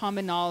not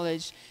common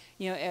knowledge.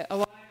 A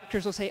lot of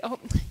doctors will say, oh,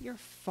 you're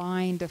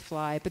fine to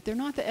fly, but they're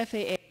not the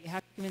FAA. You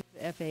have to convince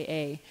the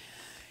FAA.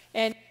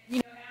 And,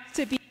 it has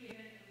to be given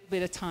a little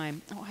bit of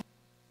time. Oh, I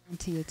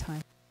guarantee you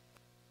time.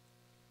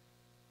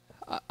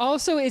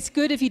 Also, it's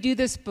good if you do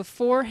this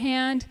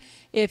beforehand.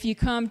 If you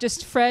come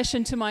just fresh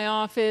into my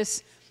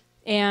office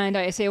and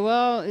I say,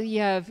 well,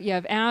 you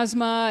have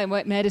asthma and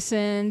what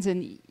medicines,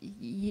 and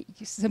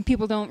some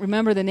people don't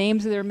remember the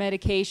names of their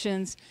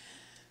medications.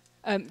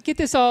 Get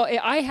this all,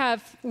 I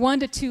have 1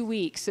 to 2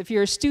 weeks. If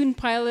you're a student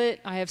pilot,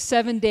 I have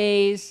 7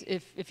 days.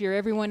 If you're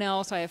everyone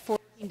else, I have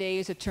 14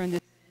 days to turn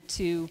this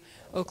to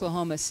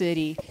Oklahoma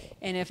City.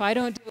 And if I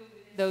don't do it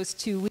within those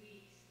 2 weeks,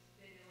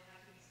 then it will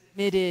have to be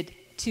submitted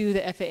to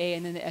the FAA,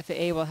 and then the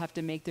FAA will have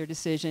to make their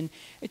decision.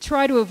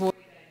 Try to avoid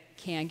that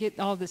if you can. Get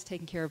all this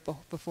taken care of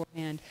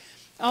beforehand.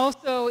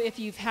 Also, if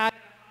you've had a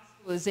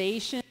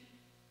hospitalization,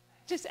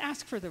 just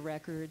ask for the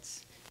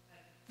records.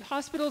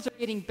 Hospitals are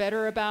getting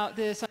better about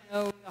this. I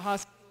know the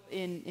hospital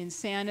in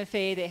Santa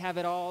Fe, they have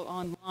it all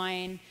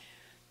online.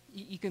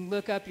 You can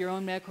look up your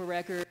own medical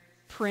record,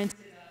 print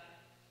it up,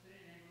 put it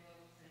in an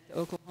envelope, send it to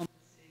Oklahoma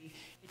City.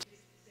 It's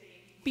just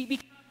safe. Be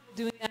comfortable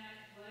doing that.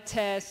 Blood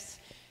tests.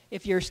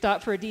 If you're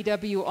stopped for a DWI, you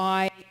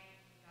gotta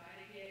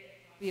get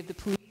a copy of the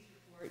police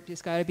report.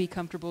 Just gotta be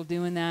comfortable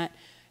doing that.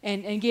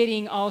 And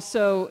getting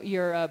also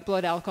your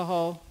blood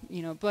alcohol,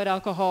 blood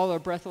alcohol or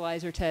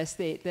breathalyzer test.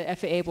 The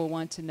FAA will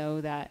want to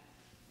know that.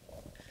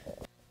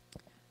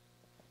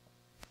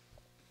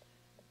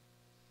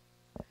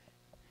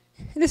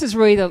 This is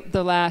really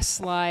the last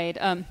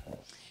slide.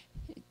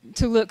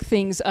 To look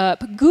things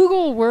up.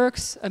 Google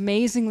works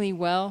amazingly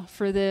well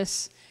for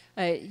this.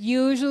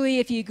 Usually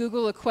if you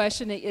Google a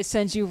question, it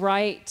sends you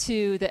right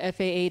to the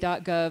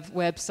FAA.gov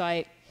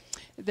website.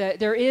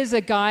 There is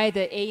a guide,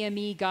 the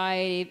AME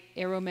guide,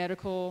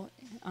 aeromedical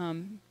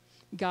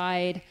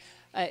guide.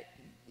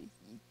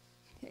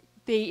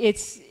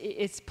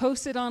 It's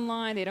posted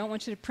online. They don't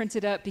want you to print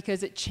it up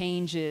because it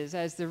changes.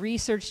 As the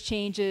research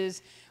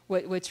changes,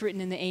 what's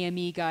written in the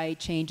AME guide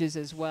changes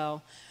as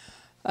well.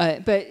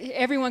 But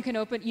everyone can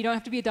open. You don't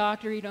have to be a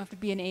doctor. You don't have to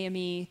be an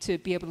AME to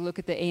be able to look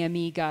at the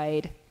AME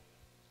guide.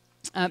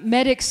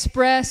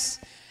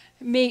 MedExpress,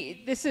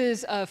 this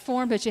is a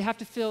form that you have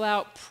to fill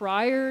out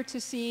prior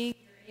to seeing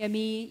your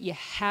AME. You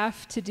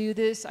have to do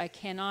this. I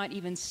cannot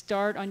even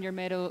start on your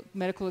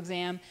medical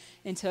exam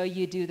until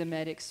you do the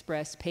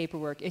MedExpress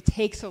paperwork. It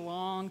takes a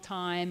long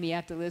time. You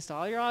have to list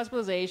all your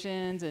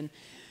hospitalizations and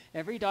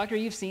every doctor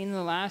you've seen in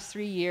the last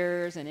 3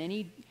 years and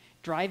any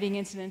driving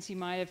incidents you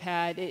might have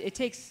had. It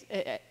takes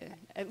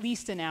at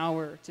least an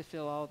hour to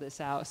fill all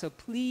this out. So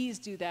please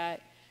do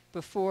that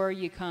before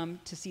you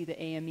come to see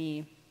the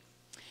AME.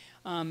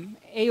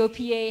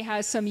 AOPA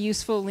has some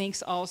useful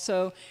links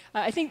also.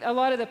 I think a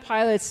lot of the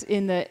pilots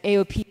in the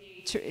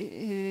AOPA,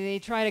 they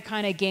try to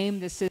kind of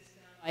game the system.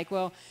 Like,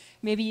 well,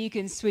 maybe you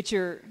can switch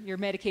your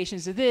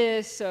medications to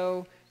this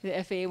so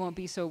the FAA won't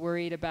be so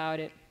worried about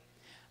it.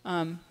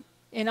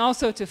 And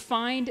also to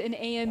find an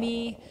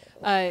AME,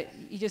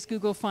 you just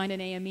Google find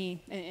an AME,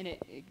 and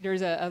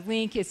there's a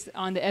link. It's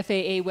on the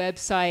FAA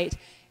website,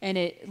 and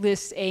it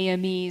lists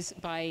AMEs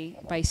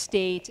by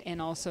state and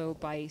also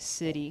by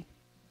city.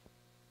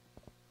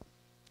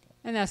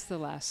 And that's the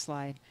last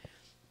slide.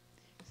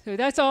 So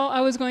that's all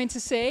I was going to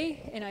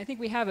say, and I think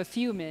we have a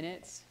few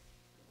minutes.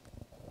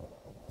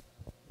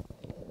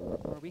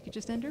 Or we could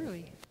just end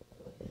early.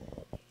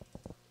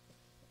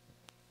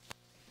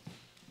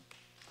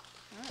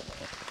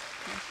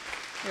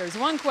 There's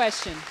one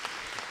question.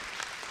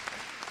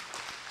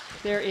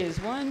 There is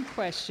one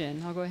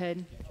question. I'll go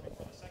ahead.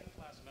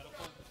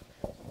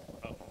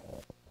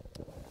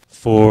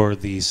 For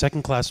the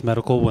second class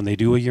medical, when they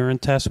do a urine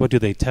test, what do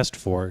they test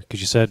for?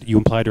 Because you said, you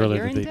implied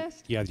earlier that urine they...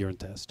 test? Yeah, the urine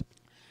test.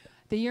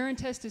 The urine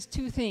test is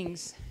two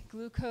things,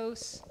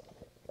 glucose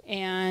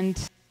and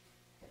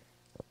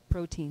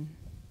protein.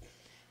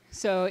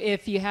 So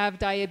if you have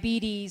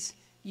diabetes,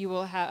 you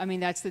will have, I mean,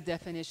 that's the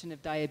definition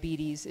of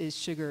diabetes, is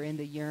sugar in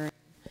the urine.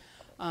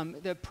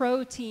 The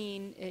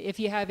protein, if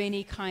you have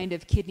any kind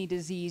of kidney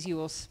disease, you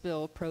will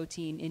spill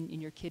protein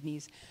in your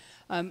kidneys.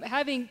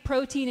 Having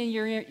protein in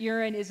your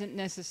urine isn't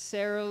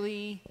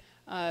necessarily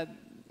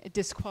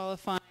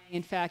disqualifying.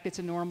 In fact, it's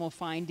a normal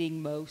finding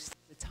most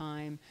of the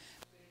time.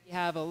 If you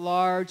have a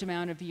large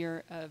amount of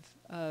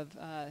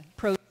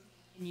protein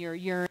in your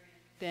urine,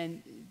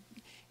 then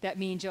that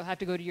means you'll have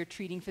to go to your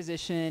treating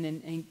physician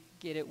and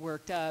get it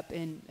worked up.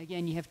 And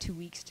again, you have 2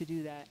 weeks to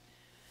do that.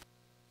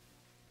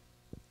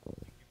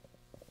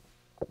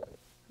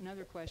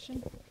 Another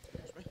question?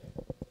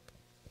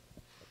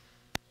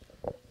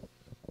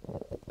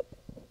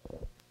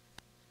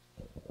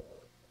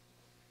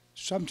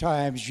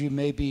 Sometimes you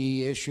may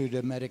be issued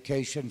a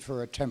medication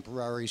for a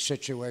temporary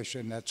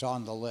situation that's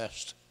on the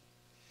list.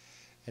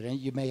 And then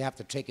you may have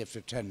to take it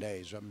for 10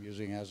 days, I'm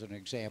using as an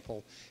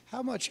example.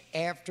 How much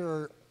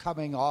after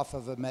coming off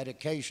of a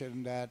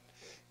medication that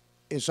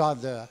is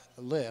on the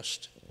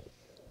list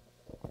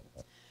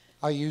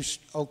are you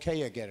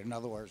okay again? In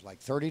other words, like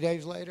 30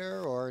 days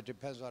later, or it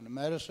depends on the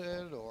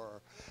medicine, or...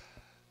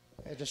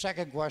 And the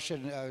second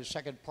question,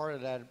 second part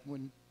of that,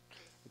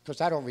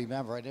 because I don't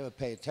remember, I never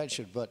pay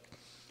attention, but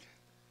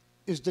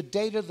is the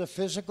date of the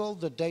physical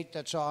the date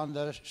that's on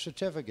the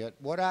certificate?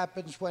 What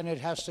happens when it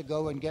has to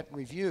go and get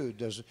reviewed?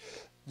 Does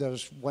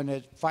when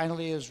it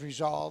finally is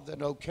resolved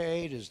and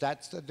okayed, is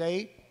that the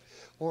date?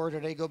 Or do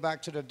they go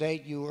back to the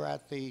date you were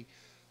at the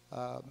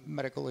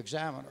medical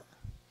examiner?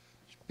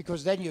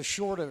 Because then you're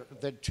shorter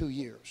than 2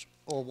 years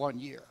or 1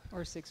 year.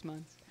 Or 6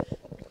 months.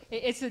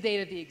 It's the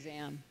date of the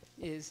exam,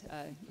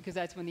 because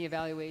that's when the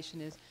evaluation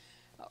is.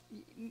 I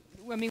mean,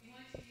 once you get it all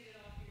figured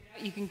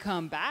out, you can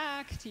come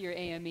back to your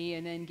AME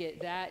and then get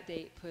that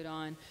date put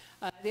on.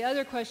 The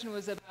other question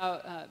was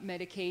about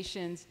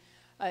medications.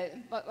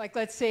 Like,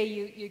 let's say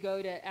you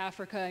go to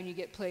Africa and you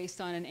get placed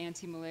on an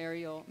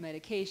anti-malarial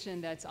medication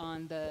that's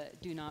on the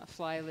do not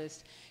fly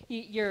list.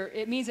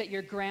 It means that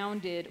you're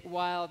grounded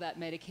while that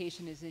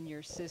medication is in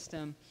your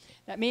system.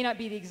 That may not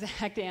be the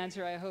exact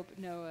answer. I hope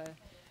no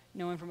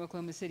one from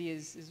Oklahoma City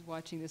is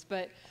watching this.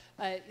 But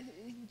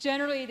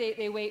generally,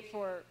 they wait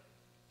for,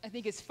 I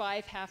think it's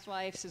 5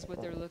 half-lives is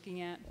what they're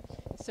looking at.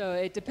 So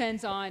it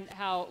depends on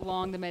how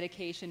long the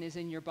medication is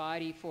in your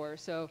body for.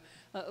 So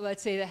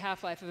let's say the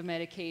half-life of a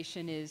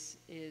medication is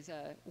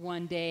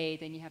 1 day,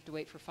 then you have to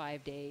wait for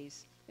 5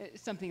 days,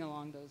 something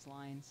along those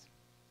lines.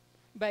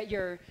 But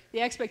the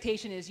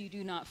expectation is you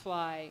do not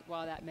fly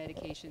while that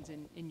medication's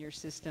in your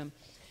system.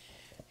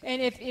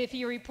 And if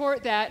you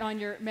report that on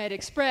your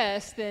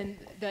MedExpress, then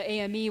the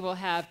AME will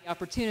have the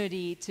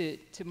opportunity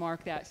to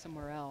mark that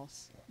somewhere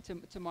else,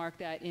 to mark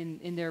that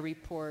in their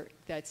report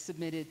that's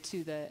submitted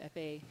to the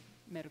FAA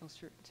medical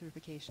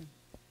certification.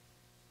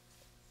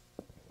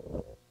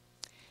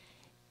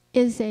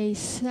 Is a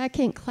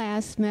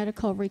second-class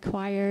medical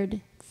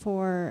required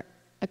for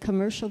a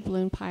commercial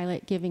balloon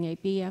pilot giving a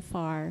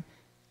BFR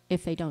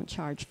if they don't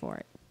charge for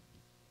it?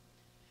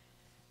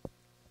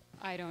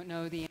 I don't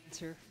know the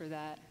answer for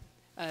that.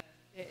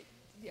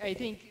 I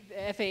think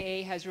the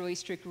FAA has really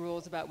strict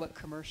rules about what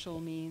commercial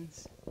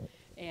means.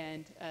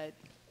 And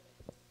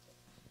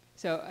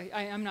so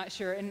I'm not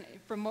sure. And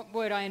from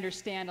what I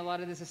understand, a lot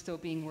of this is still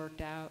being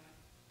worked out.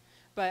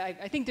 But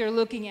I think they're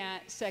looking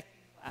at second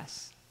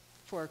class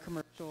for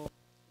commercial.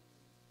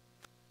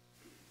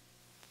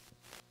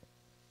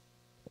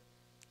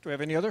 Do we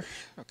have any other?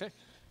 Okay.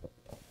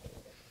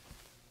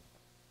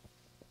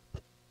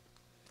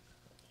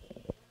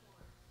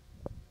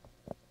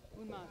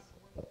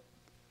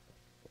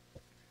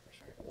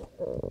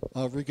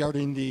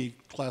 Regarding the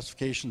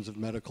classifications of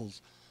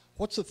medicals,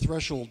 what's the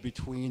threshold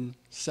between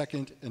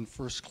second and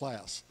first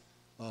class?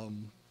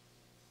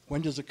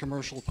 When does a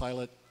commercial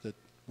pilot that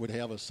would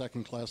have a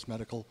second class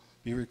medical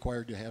be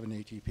required to have an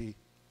ATP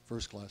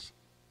first class?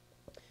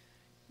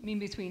 You mean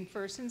between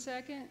first and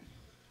second?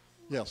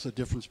 Yes, the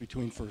difference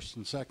between first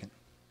and second.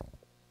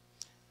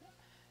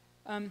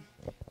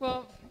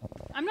 Well,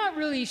 I'm not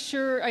really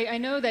sure. I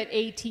know that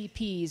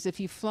ATPs, if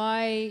you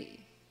fly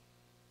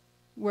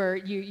where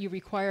you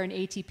require an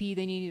ATP,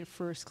 then you need a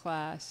first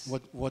class.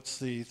 What's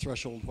the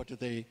threshold?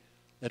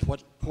 At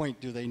what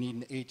point do they need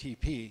an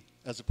ATP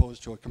as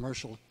opposed to a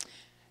commercial?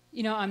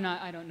 You know,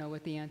 I don't know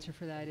what the answer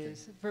for that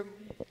is.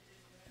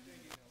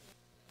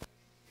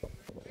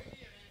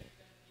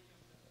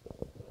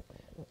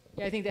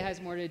 Yeah, I think that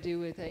has more to do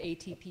with the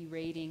ATP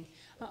rating.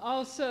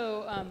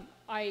 Also,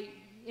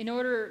 in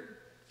order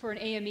for an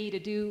AME to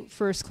do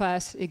first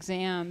class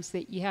exams,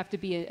 that you have to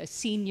be a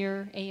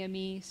senior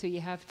AME, so you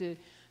have to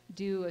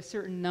do a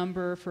certain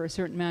number for a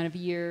certain amount of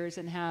years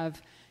and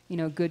have,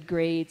 good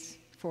grades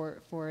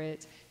for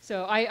it.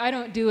 So I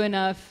don't do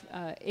enough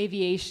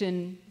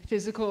aviation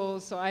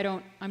physicals, so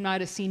I'm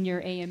not a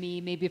senior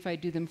AME. Maybe if I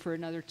do them for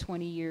another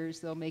 20 years,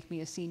 they'll make me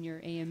a senior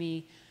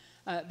AME.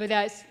 But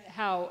that's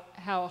how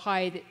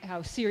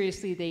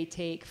seriously they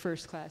take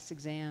first class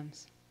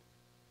exams.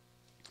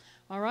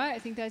 All right, I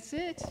think that's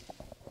it.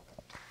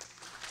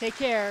 Take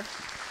care.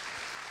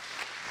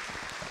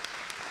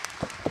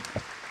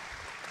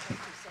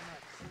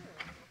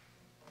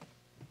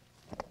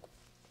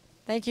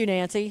 Thank you,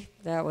 Nancy.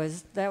 That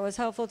was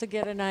helpful to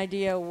get an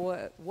idea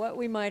what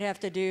we might have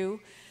to do.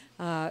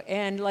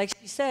 And like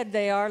she said,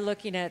 they are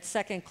looking at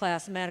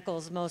second-class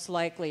medicals most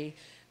likely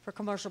for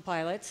commercial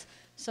pilots.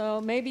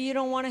 So maybe you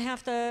don't want to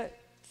have to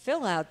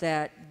fill out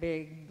that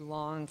big,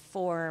 long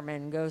form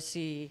and go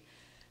see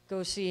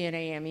an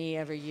AME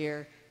every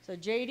year. So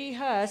J.D.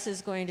 Huss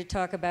is going to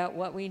talk about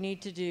what we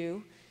need to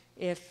do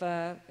if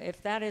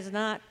that is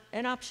not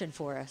an option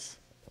for us.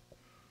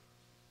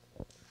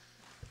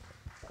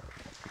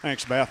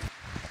 Thanks, Beth.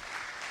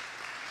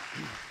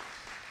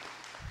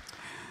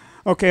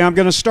 Okay, I'm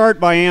going to start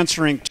by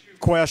answering 2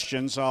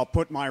 questions. I'll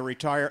put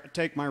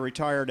take my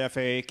retired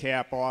FAA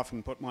cap off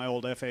and put my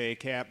old FAA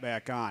cap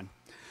back on.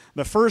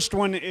 The first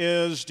one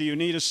is, do you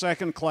need a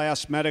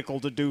second-class medical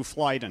to do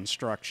flight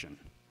instruction?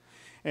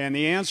 And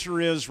the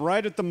answer is,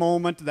 right at the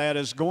moment, that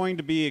is going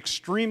to be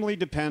extremely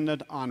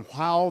dependent on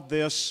how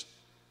this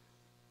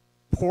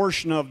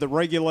portion of the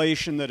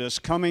regulation that is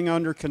coming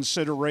under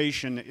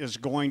consideration is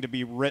going to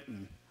be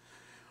written.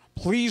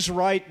 Please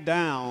write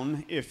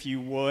down, if you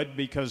would,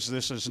 because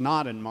this is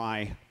not in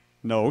my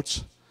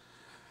notes,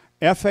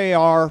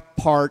 FAR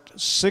Part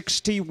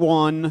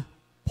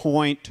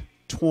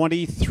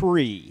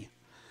 61.23.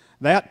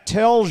 That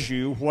tells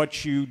you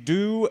what you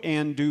do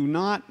and do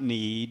not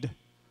need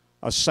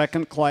a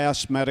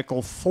second-class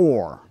medical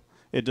for.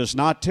 It does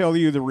not tell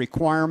you the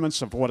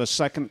requirements of what a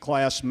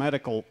second-class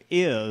medical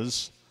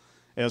is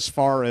as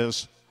far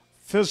as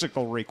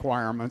physical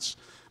requirements,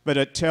 but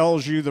it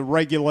tells you the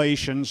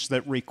regulations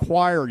that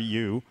require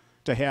you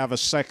to have a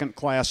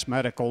second-class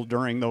medical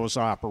during those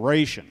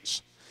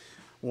operations.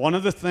 One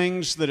of the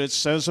things that it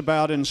says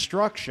about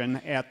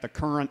instruction at the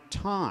current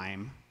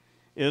time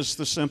is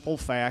the simple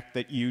fact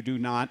that you do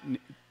not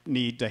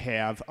need to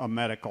have a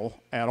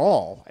medical at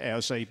all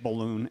as a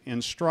balloon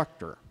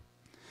instructor.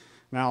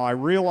 Now, I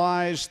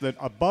realize that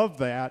above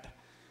that,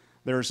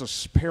 there's a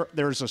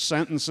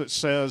sentence that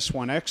says,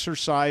 when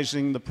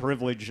exercising the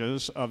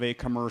privileges of a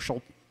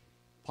commercial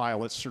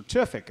pilot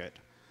certificate.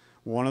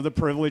 One of the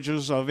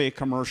privileges of a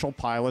commercial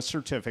pilot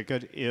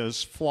certificate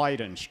is flight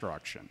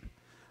instruction.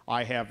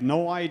 I have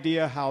no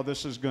idea how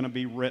this is going to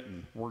be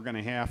written. We're going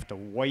to have to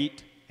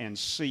wait and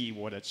see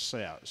what it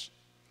says.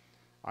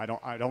 I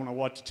don't know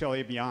what to tell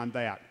you beyond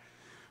that.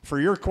 For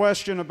your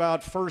question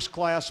about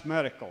first-class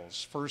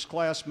medicals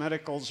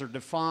are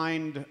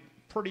defined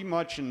pretty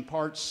much in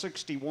Part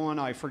 61,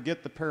 I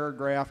forget the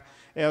paragraph,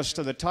 as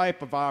to the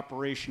type of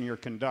operation you're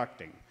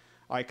conducting.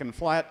 I can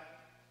flat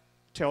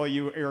tell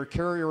you air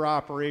carrier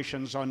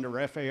operations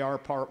under FAR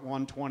Part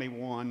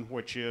 121,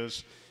 which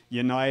is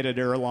United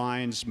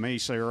Airlines,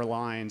 Mesa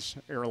Airlines,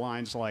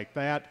 airlines like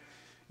that.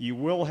 You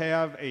will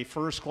have a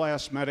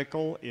first-class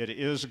medical. It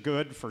is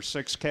good for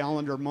 6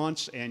 calendar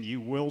months, and you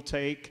will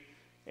take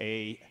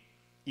a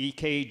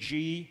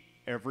EKG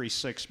every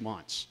 6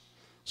 months.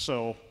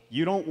 So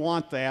you don't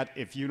want that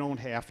if you don't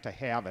have to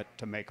have it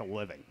to make a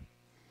living.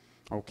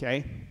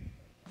 Okay?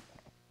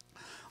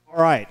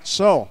 All right,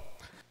 so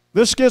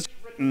this gets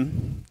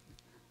written.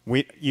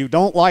 You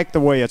don't like the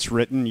way it's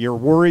written. You're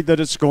worried that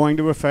it's going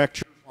to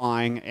affect your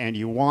flying, and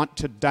you want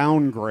to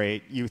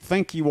downgrade. You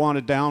think you want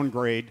to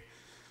downgrade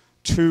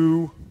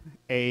to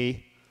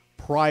a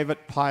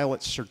private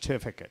pilot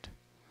certificate.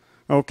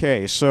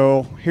 Okay,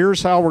 so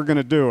here's how we're going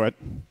to do it.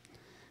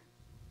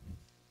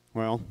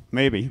 Well,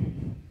 maybe.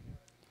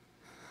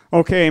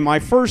 Okay, my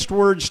first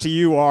words to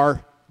you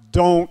are,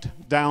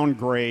 don't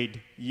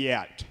downgrade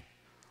yet.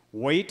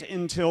 Wait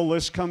until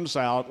this comes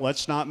out.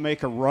 Let's not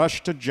make a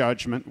rush to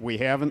judgment. We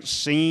haven't even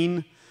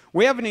seen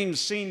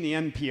the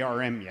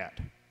NPRM yet.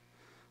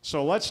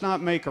 So let's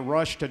not make a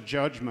rush to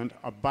judgment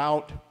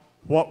about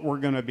what we're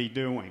going to be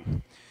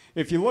doing.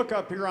 If you look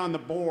up here on the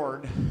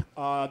board,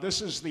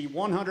 this is the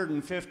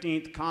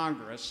 115th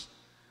Congress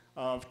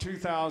of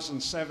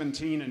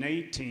 2017 and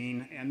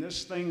 18, and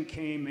this thing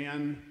came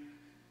in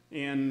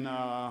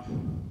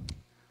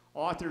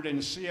authored in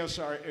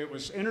CSR. It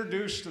was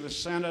introduced to the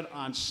Senate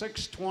on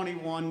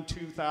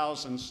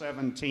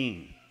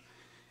 6/21/2017.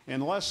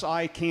 Unless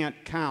I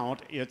can't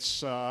count,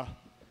 it's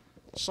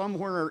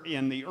somewhere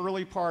in the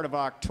early part of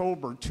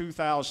October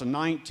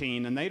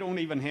 2019, and they don't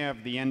even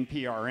have the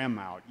NPRM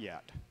out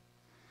yet.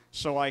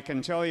 So I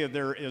can tell you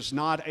there is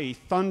not a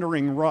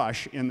thundering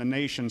rush in the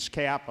nation's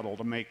capital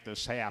to make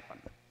this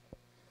happen.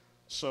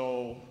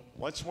 So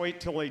let's wait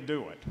till they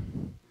do it.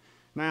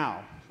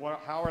 Now,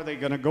 how are they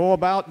going to go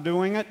about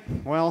doing it?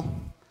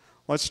 Well,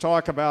 let's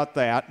talk about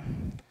that.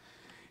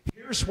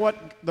 Here's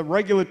what the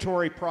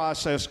regulatory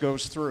process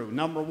goes through.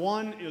 Number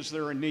one, is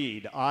there a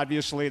need?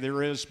 Obviously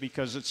there is,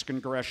 because it's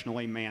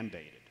congressionally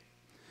mandated.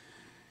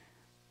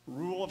 The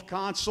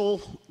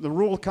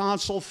rule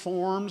council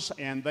forms,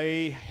 and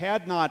they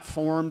had not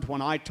formed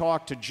when I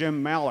talked to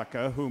Jim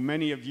Malika, who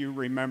many of you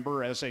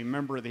remember as a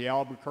member of the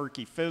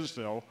Albuquerque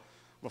FISDO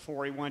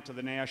before he went to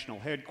the national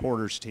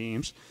headquarters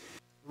teams.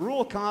 The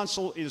rule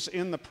council is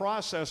in the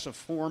process of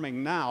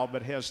forming now,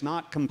 but has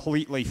not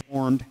completely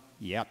formed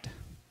yet.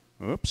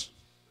 Oops.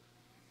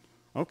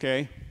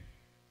 Okay.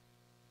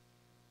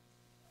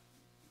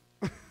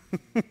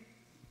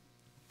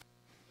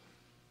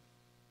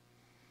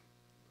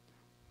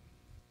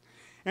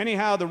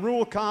 Anyhow, the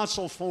rule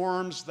council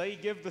forms, they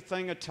give the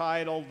thing a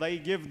title, they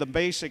give the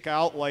basic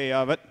outlay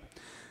of it.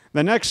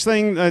 The next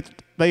thing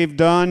that they've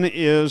done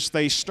is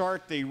they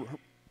start the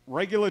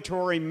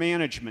regulatory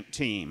management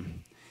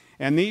team.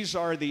 And these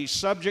are the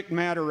subject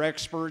matter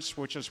experts,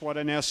 which is what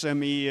an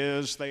SME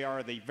is. They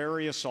are the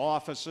various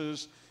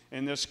offices.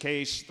 In this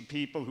case, the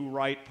people who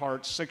write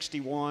Part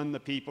 61, the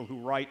people who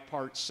write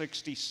Part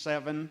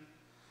 67.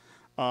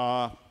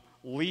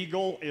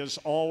 Legal is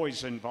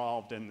always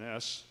involved in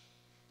this.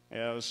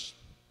 As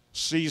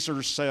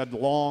Caesar said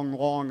long,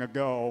 long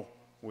ago,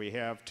 we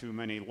have too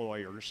many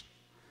lawyers,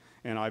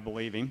 and I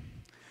believe him.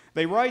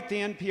 They write the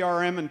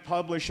NPRM and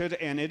publish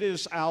it, and it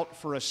is out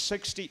for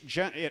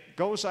it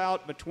goes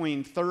out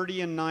between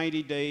 30 and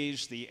 90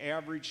 days. The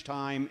average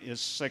time is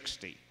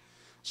 60.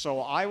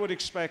 So I would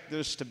expect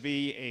this to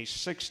be a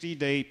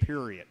 60-day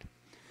period.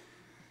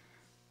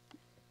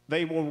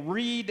 They will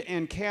read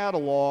and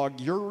catalog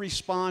your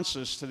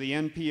responses to the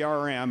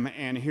NPRM,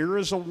 and here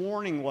is a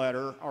warning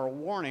letter, or a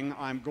warning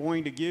I'm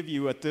going to give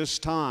you at this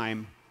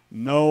time: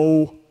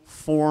 no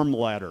form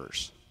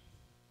letters.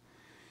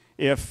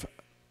 If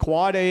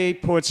Quad A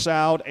puts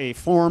out a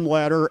form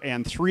letter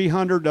and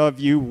 300 of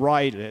you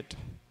write it,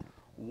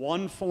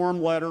 one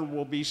form letter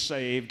will be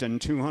saved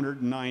and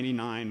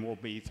 299 will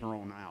be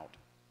thrown out,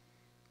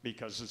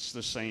 because it's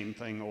the same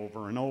thing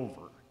over and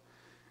over.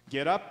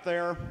 Get up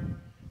there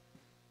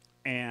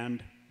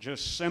and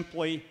just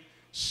simply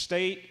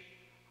state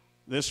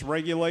this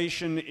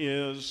regulation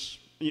is,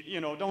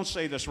 don't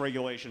say this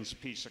regulation's a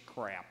piece of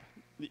crap.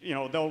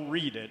 They'll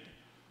read it,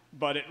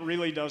 but it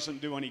really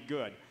doesn't do any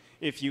good.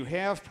 If you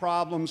have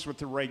problems with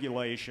the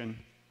regulation,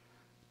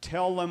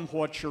 tell them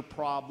what your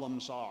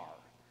problems are.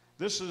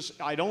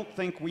 I don't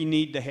think we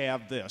need to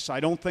have this. I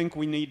don't think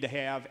we need to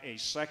have a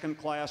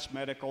second-class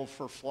medical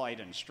for flight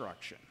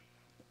instruction.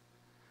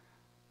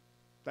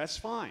 That's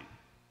fine.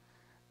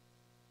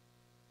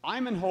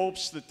 I'm in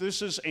hopes that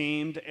this is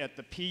aimed at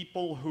the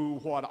people who,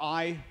 what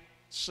I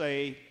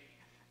say,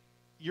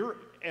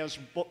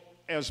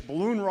 as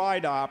balloon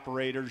ride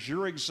operators,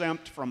 you're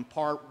exempt from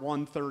Part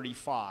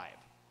 135.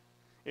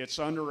 It's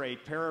under a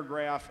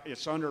paragraph,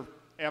 it's under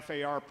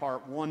FAR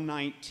Part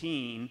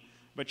 119,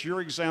 but you're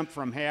exempt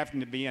from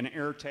having to be an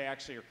air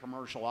taxi or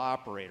commercial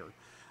operator.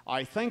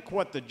 I think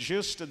what the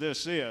gist of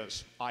this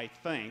is,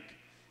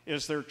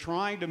 is they're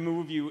trying to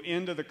move you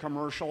into the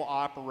commercial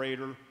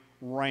operator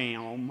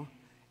realm,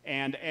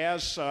 and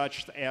as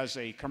such, as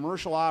a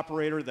commercial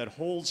operator that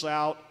holds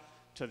out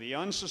to the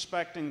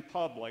unsuspecting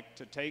public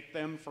to take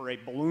them for a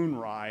balloon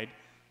ride,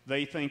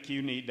 they think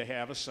you need to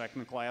have a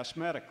second-class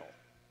medical.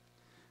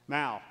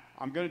 Now,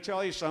 I'm going to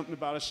tell you something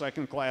about a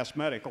second-class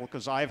medical,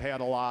 because I've had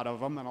a lot of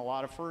them and a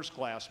lot of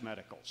first-class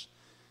medicals.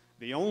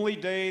 The only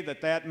day that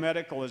that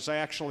medical is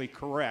actually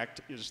correct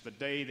is the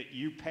day that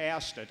you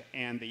passed it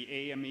and the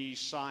AME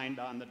signed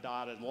on the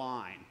dotted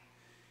line.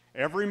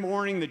 Every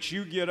morning that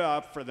you get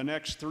up for the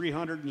next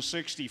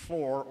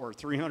 364 or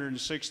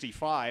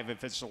 365,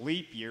 if it's a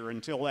leap year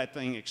until that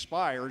thing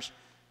expires,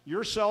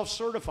 you're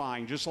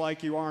self-certifying just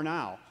like you are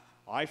now.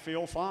 I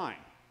feel fine.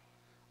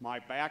 My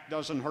back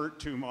doesn't hurt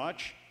too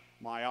much.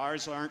 My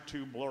eyes aren't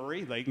too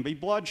blurry. They can be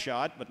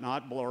bloodshot, but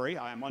not blurry.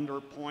 I'm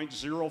under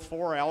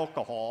 0.04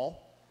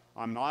 alcohol.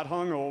 I'm not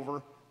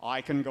hungover.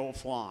 I can go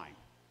flying.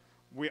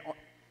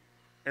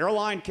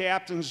 Airline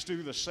captains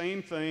do the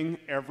same thing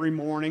every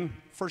morning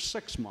for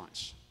 6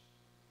 months.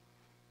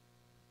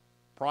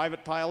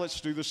 Private pilots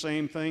do the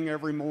same thing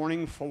every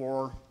morning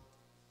for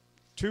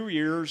 2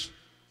 years.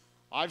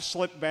 I've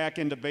slipped back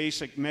into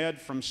basic med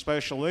from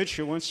special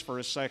issuance for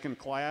a second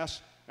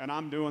class, and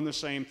I'm doing the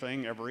same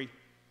thing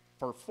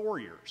for 4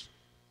 years.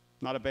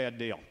 Not a bad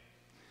deal.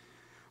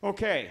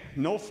 Okay,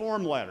 no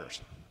form letters.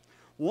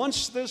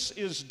 Once this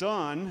is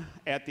done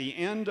at the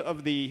end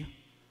of the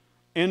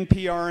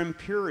NPRM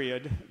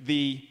period,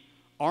 the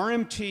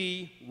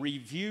RMT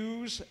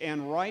reviews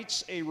and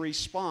writes a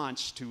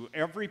response to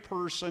every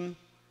person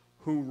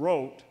who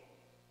wrote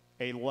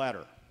a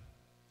letter.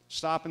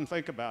 Stop and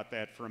think about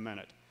that for a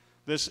minute.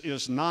 This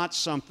is not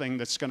something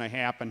that's going to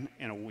happen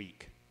in a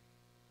week.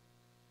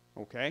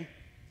 Okay?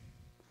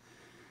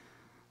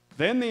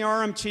 Then the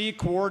RMT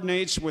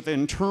coordinates with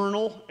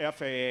internal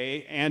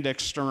FAA and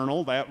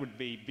external. That would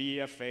be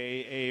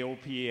BFA,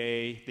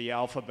 AOPA, the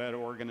alphabet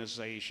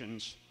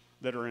organizations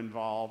that are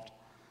involved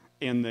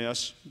in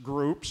this,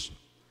 groups.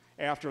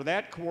 After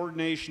that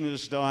coordination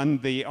is done,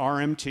 the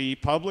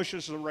RMT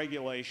publishes the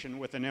regulation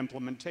with an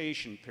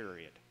implementation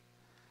period.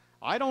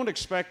 I don't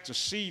expect to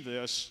see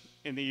this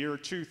in the year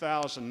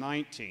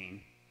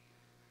 2019.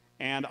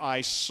 And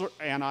I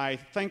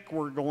think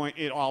we're going,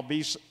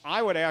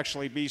 I would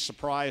actually be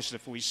surprised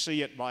if we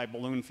see it by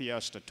Balloon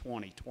Fiesta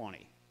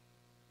 2020.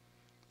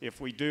 If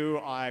we do,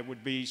 I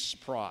would be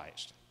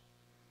surprised.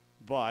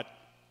 But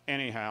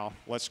anyhow,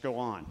 let's go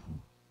on.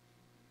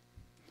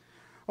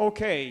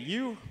 Okay,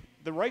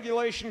 the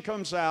regulation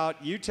comes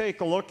out, you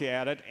take a look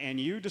at it, and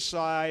you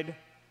decide,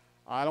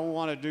 I don't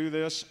want to do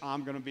this,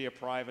 I'm going to be a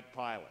private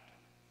pilot.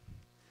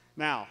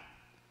 Now,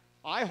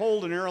 I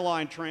hold an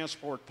airline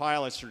transport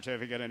pilot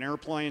certificate in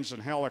airplanes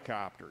and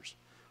helicopters.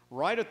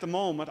 Right at the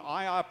moment,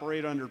 I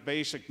operate under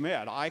basic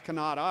med. I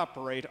cannot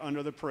operate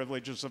under the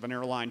privileges of an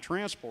airline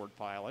transport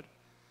pilot,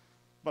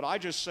 but I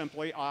just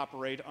simply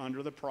operate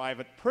under the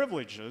private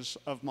privileges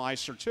of my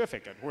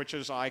certificate, which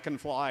is I can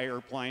fly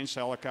airplanes,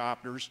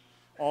 helicopters,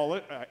 all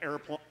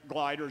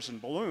gliders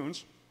and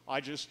balloons. I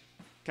just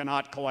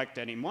cannot collect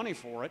any money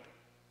for it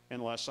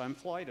unless I'm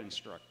flight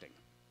instructing,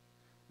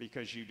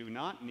 because you do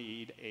not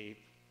need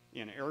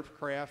in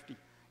aircraft,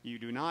 you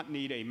do not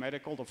need a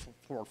medical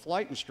for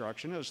flight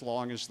instruction as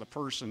long as the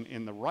person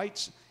in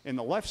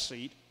the left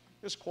seat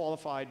is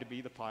qualified to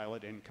be the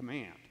pilot in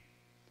command.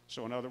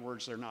 So in other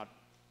words,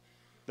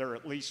 they're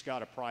at least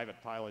got a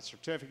private pilot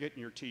certificate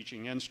and you're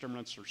teaching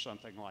instruments or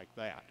something like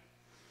that.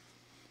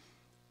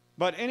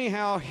 But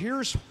anyhow,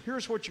 here's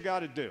what you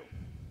got to do.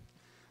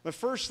 The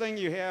first thing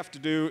you have to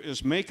do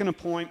is make an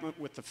appointment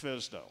with the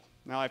FSDO.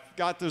 Now, I've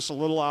got this a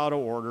little out of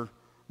order,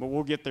 but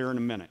we'll get there in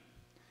a minute.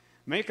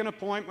 Make an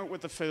appointment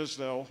with the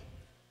FSDO.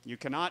 You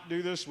cannot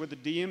do this with the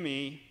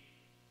DME.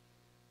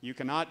 You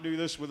cannot do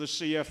this with a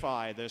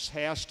CFI. This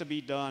has to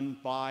be done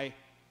by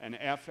an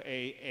FAA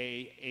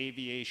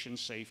aviation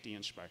safety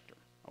inspector,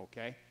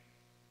 okay?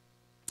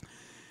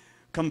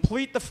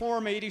 Complete the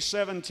Form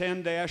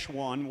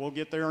 8710-1, we'll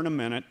get there in a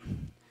minute,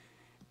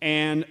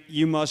 and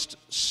you must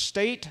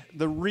state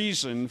the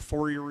reason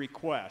for your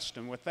request.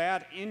 And with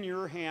that in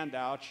your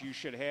handouts, you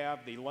should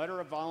have the letter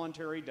of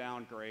voluntary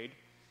downgrade,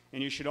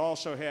 and you should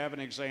also have an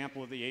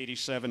example of the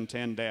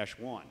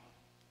 8710-1.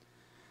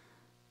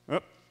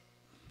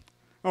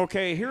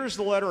 Okay, here's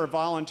the letter of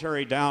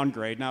voluntary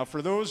downgrade. Now,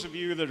 for those of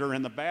you that are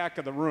in the back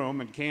of the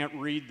room and can't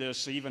read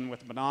this even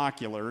with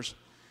binoculars,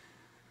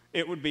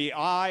 it would be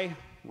I,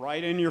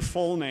 write in your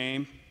full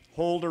name,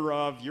 holder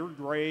of your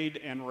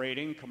grade and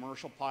rating,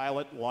 commercial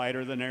pilot,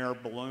 lighter than air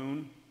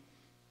balloon,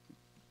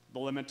 the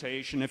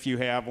limitation if you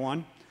have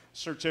one,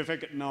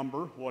 certificate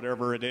number,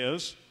 whatever it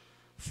is,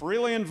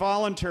 freely and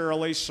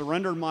voluntarily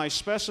surrender my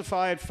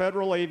specified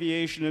Federal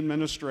Aviation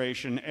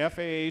Administration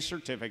FAA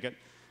certificate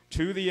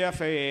to the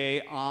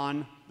FAA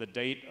on the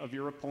date of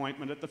your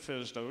appointment at the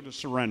FSDO to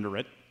surrender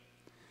it.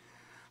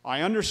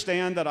 I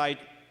understand that I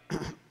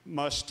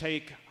must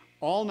take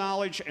all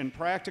knowledge and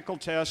practical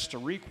tests to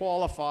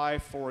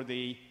requalify for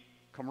the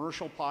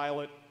commercial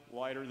pilot,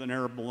 lighter than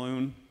air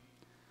balloon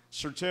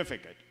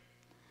certificate.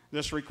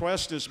 This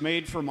request is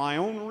made for my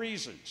own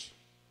reasons.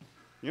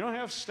 You don't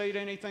have to state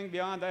anything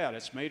beyond that.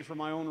 It's made for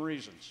my own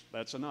reasons.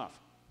 That's enough.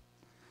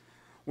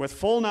 With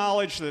full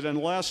knowledge that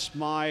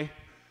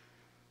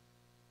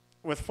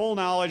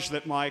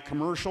my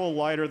commercial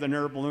lighter than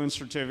air balloon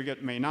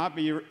certificate may not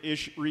be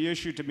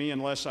reissued to me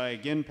unless I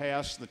again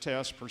pass the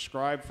test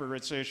prescribed for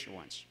its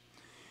issuance.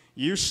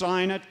 You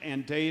sign it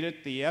and date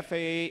it. The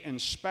FAA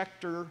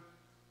inspector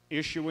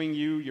issuing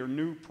you your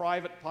new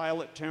private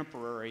pilot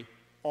temporary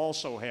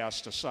also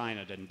has to sign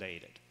it and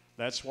date it.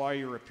 That's why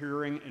you're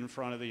appearing in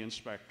front of the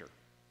inspector.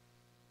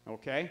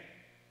 Okay?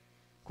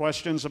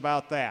 Questions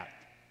about that?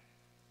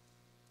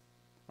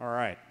 All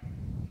right.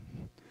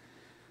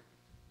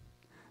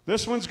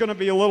 This one's going to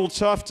be a little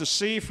tough to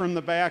see from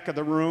the back of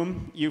the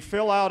room. You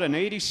fill out an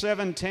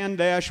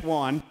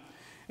 8710-1,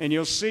 and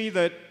you'll see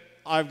that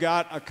I've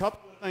got a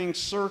couple of things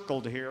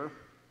circled here.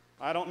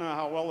 I don't know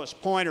how well this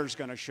pointer's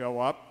going to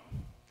show up.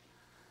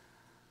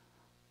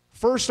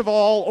 First of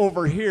all,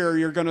 over here,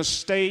 you're going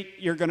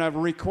to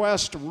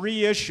request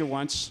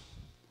reissuance,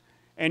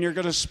 and you're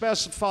going to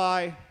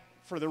specify,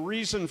 for the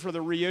reason for the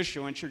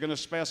reissuance, you're going to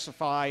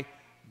specify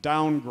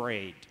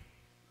downgrade.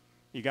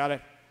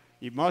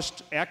 You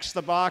must X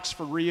the box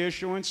for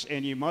reissuance,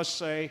 and you must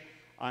say,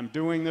 I'm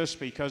doing this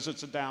because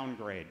it's a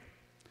downgrade.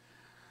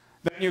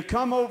 Then you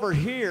come over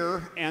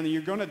here, and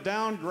you're going to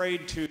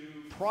downgrade to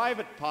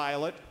private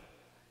pilot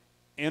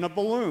in a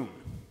balloon.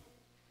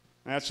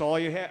 That's all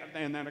you have.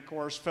 And then, of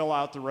course, fill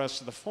out the rest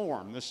of the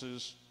form. This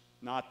is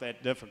not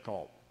that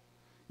difficult.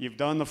 You've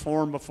done the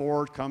form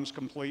before. It comes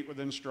complete with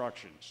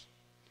instructions.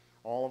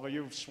 All of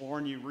you have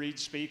sworn you read,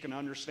 speak, and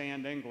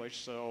understand English,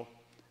 so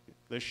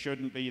this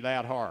shouldn't be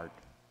that hard.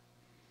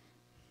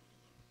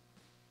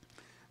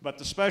 But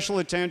the special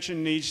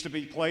attention needs to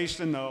be placed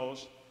in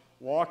those.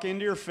 Walk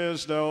into your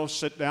FSDO,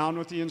 sit down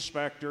with the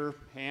inspector,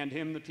 hand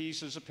him the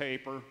pieces of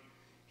paper.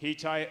 He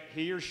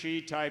or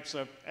she types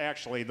up,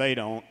 actually they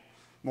don't.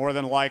 More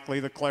than likely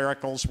the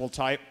clericals will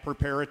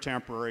prepare a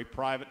temporary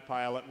private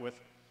pilot with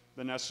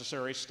the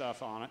necessary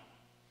stuff on it,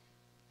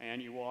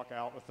 and you walk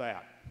out with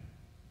that.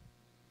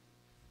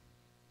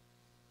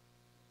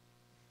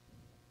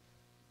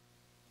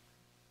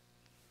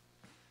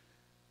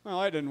 Well,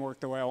 that didn't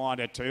work the way I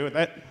wanted it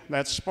to.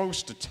 That's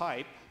supposed to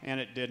type, and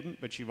it didn't,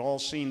 but you've all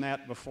seen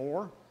that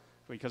before,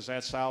 because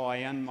that's how I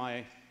end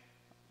my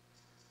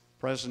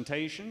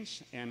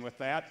presentations. And with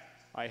that,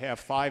 I have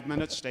 5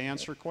 minutes to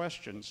answer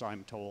questions,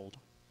 I'm told.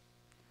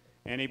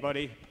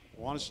 Anybody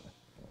wants?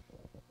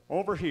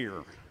 Over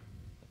here.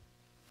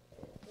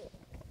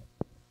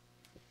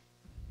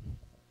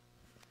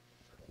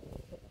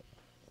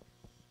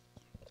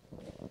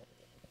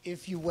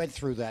 If you went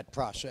through that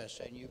process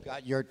and you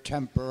got your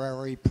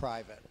temporary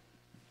private,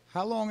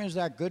 how long is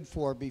that good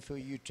for before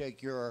you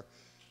take your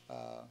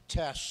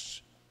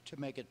tests to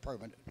make it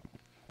permanent?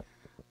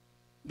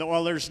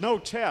 Well, there's no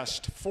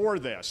test for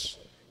this.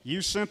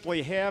 You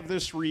simply have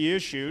this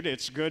reissued.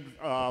 It's good,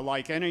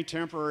 like any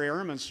temporary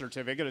airman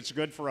certificate, it's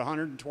good for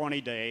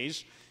 120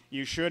 days.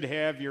 You should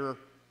have your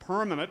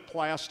permanent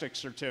plastic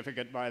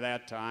certificate by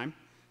that time.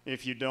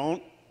 If you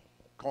don't,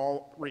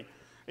 call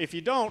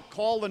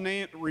the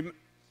name,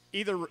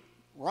 either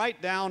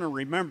write down or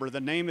remember the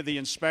name of the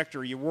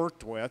inspector you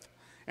worked with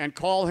and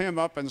call him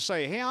up and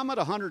say, hey, I'm at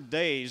 100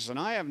 days and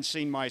I haven't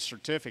seen my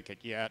certificate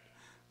yet.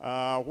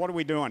 What are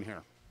we doing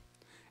here?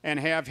 And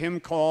have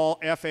him call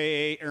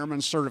FAA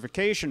Airman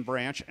Certification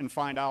Branch and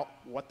find out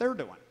what they're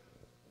doing.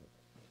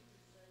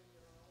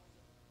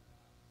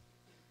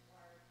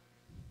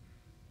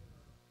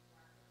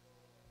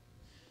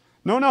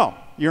 No,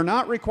 you're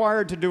not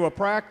required to do a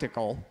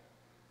practical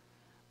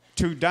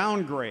to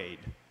downgrade.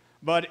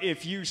 But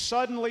if you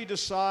suddenly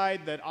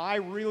decide that I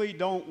really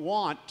don't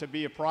want to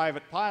be a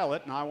private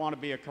pilot and I want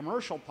to be a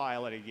commercial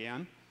pilot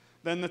again,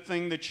 then the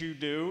thing that you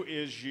do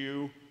is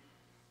you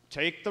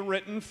take the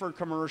written for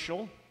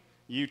commercial,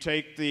 you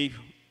take the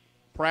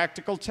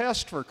practical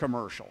test for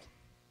commercial,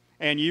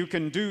 and you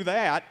can do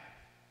that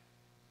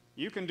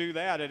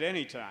at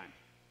any time.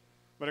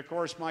 But of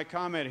course, my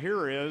comment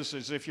here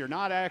is if you're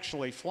not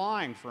actually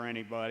flying for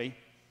anybody,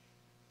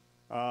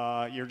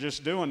 you're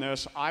just doing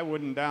this, I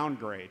wouldn't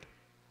downgrade.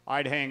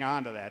 I'd hang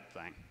on to that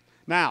thing.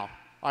 Now,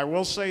 I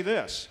will say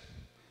this.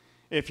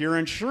 If your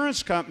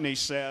insurance company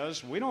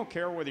says, we don't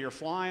care whether you're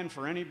flying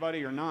for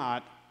anybody or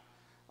not,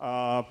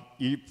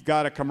 you've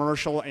got a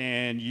commercial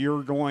and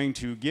you're going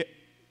to get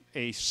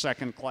a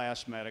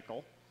second-class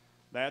medical,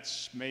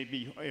 that's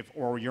maybe,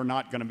 or you're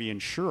not going to be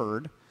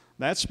insured,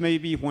 that's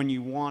maybe when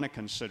you want to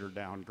consider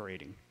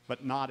downgrading,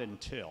 but not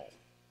until.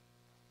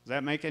 Does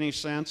that make any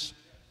sense?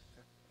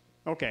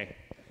 Okay.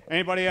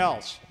 Anybody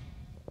else?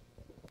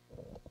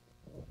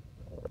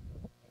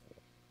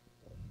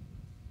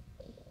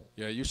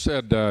 Yeah, you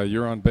said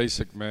you're on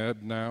basic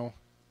med now.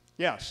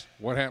 Yes.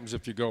 What happens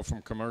if you go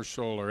from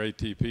commercial or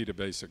ATP to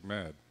basic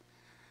med?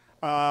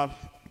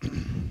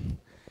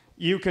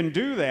 You can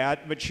do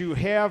that, but you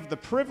have the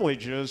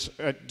privileges.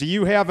 Do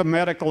you have a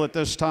medical at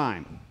this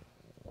time?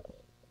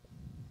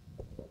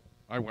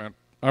 I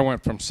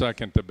went from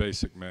second to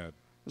basic med.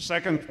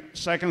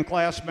 Second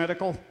class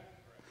medical?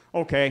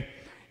 Okay.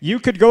 You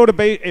could go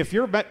to, if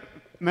your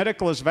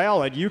medical is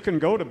valid, you can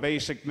go to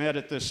basic med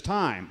at this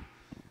time.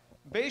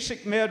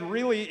 Basic med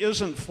really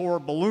isn't for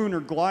balloon or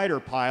glider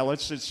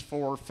pilots, it's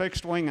for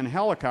fixed wing and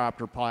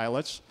helicopter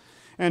pilots.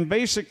 And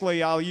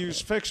basically, I'll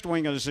use fixed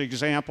wing as an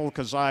example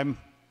because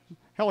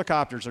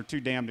helicopters are too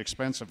damned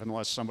expensive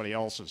unless somebody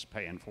else is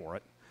paying for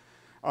it.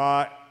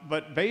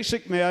 But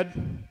basic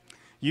med,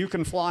 you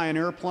can fly an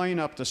airplane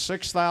up to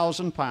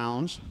 6,000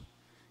 pounds.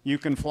 You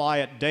can fly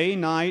it day,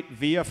 night,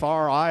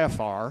 VFR,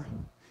 IFR.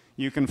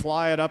 You can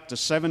fly it up to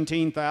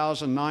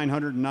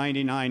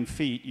 17,999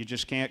 feet. You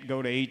just can't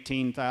go to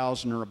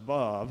 18,000 or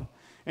above.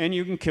 And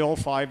you can kill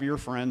 5 of your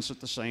friends at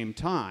the same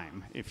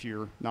time if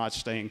you're not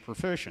staying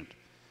proficient.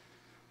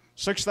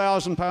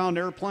 6,000-pound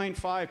airplane,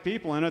 5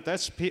 people in it,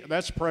 that's a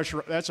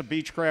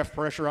Beechcraft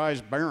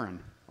pressurized Baron.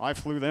 I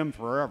flew them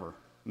forever,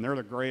 and they're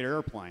the great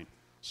airplane.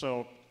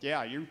 So,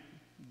 yeah, you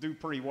do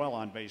pretty well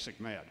on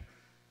basic med.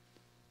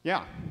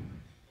 Yeah.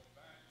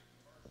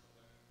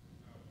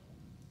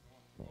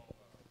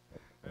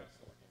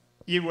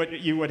 You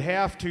would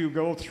have to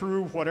go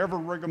through whatever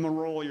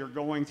rigmarole you're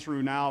going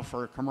through now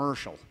for a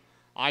commercial.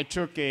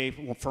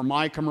 For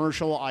my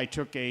commercial, I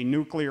took a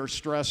nuclear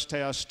stress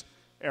test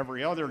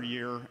every other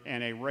year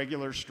and a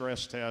regular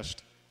stress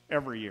test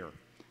every year.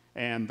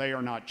 And they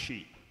are not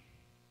cheap.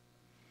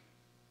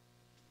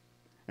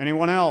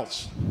 Anyone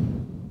else?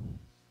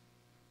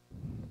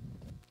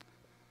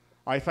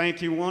 I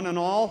thank you one and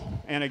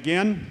all. And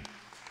again,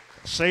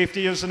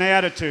 safety is an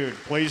attitude.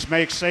 Please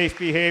make safe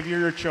behavior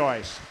your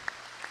choice.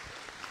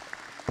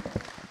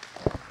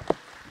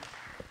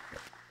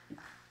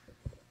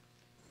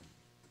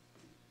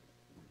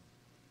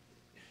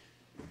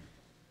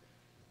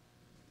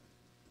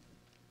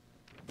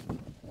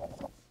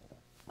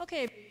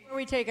 Okay, before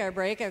we take our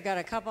break, I've got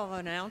a couple of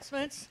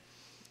announcements.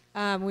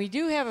 We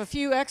do have a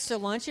few extra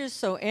lunches,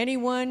 so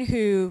anyone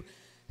who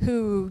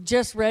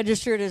just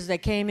registered as they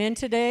came in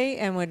today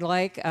and would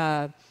like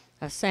a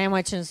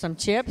sandwich and some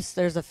chips,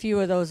 there's a few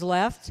of those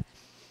left.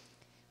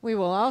 We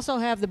will also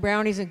have the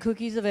brownies and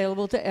cookies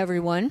available to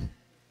everyone,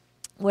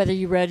 whether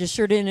you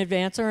registered in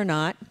advance or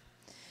not.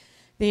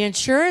 The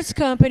insurance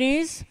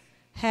companies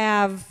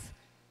have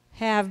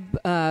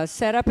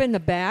set up in the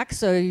back,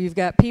 so you've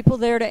got people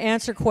there to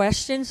answer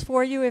questions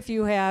for you. If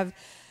you have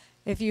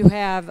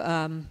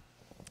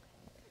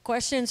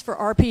questions for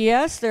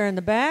RPS, they're in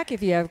the back.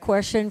 If you have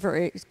questions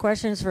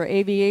for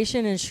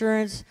aviation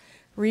insurance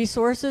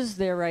resources,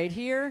 they're right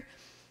here.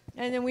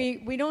 And then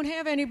we don't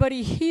have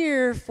anybody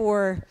here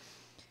for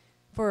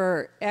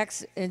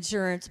X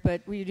insurance,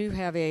 but we do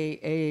have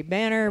a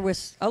banner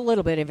with a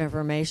little bit of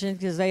information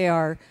because they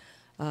are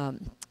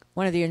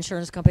one of the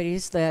insurance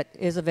companies that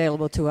is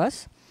available to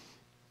us.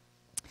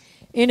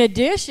 In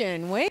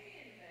addition, way in the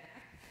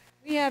back,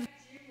 we have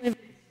Jim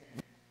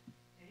Livingston,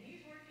 and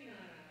he's working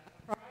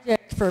on a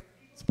project for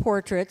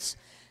portraits,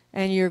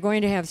 and you're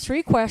going to have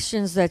 3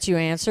 questions that you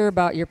answer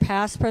about your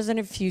past, present,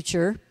 and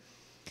future.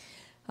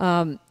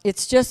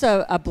 It's just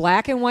a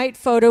black and white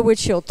photo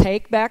which you'll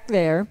take back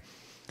there,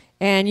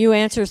 and you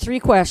answer 3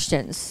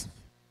 questions.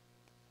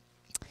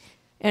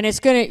 And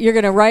you're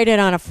gonna write it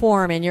on a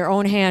form in your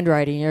own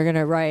handwriting. You're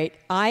gonna write,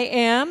 I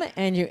am,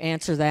 and you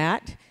answer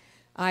that.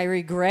 I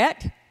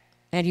regret,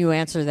 and you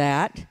answer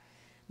that.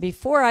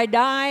 Before I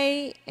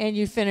die, and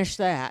you finish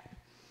that.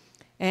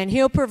 And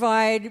he'll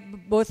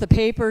provide both the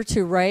paper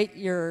to write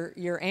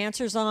your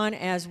answers on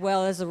as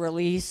well as a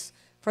release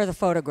for the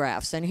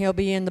photographs, and he'll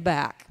be in the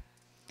back.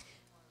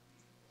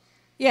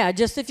 Yeah,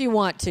 just if you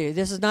want to.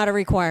 This is not a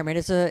requirement.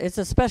 It's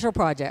a special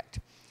project.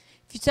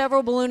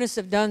 Several balloonists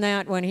have done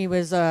that when he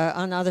was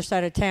on the other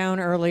side of town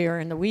earlier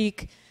in the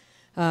week.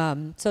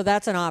 So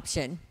that's an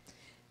option.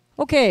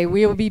 Okay,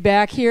 we will be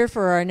back here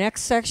for our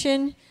next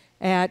section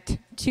at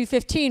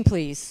 2:15,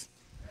 please.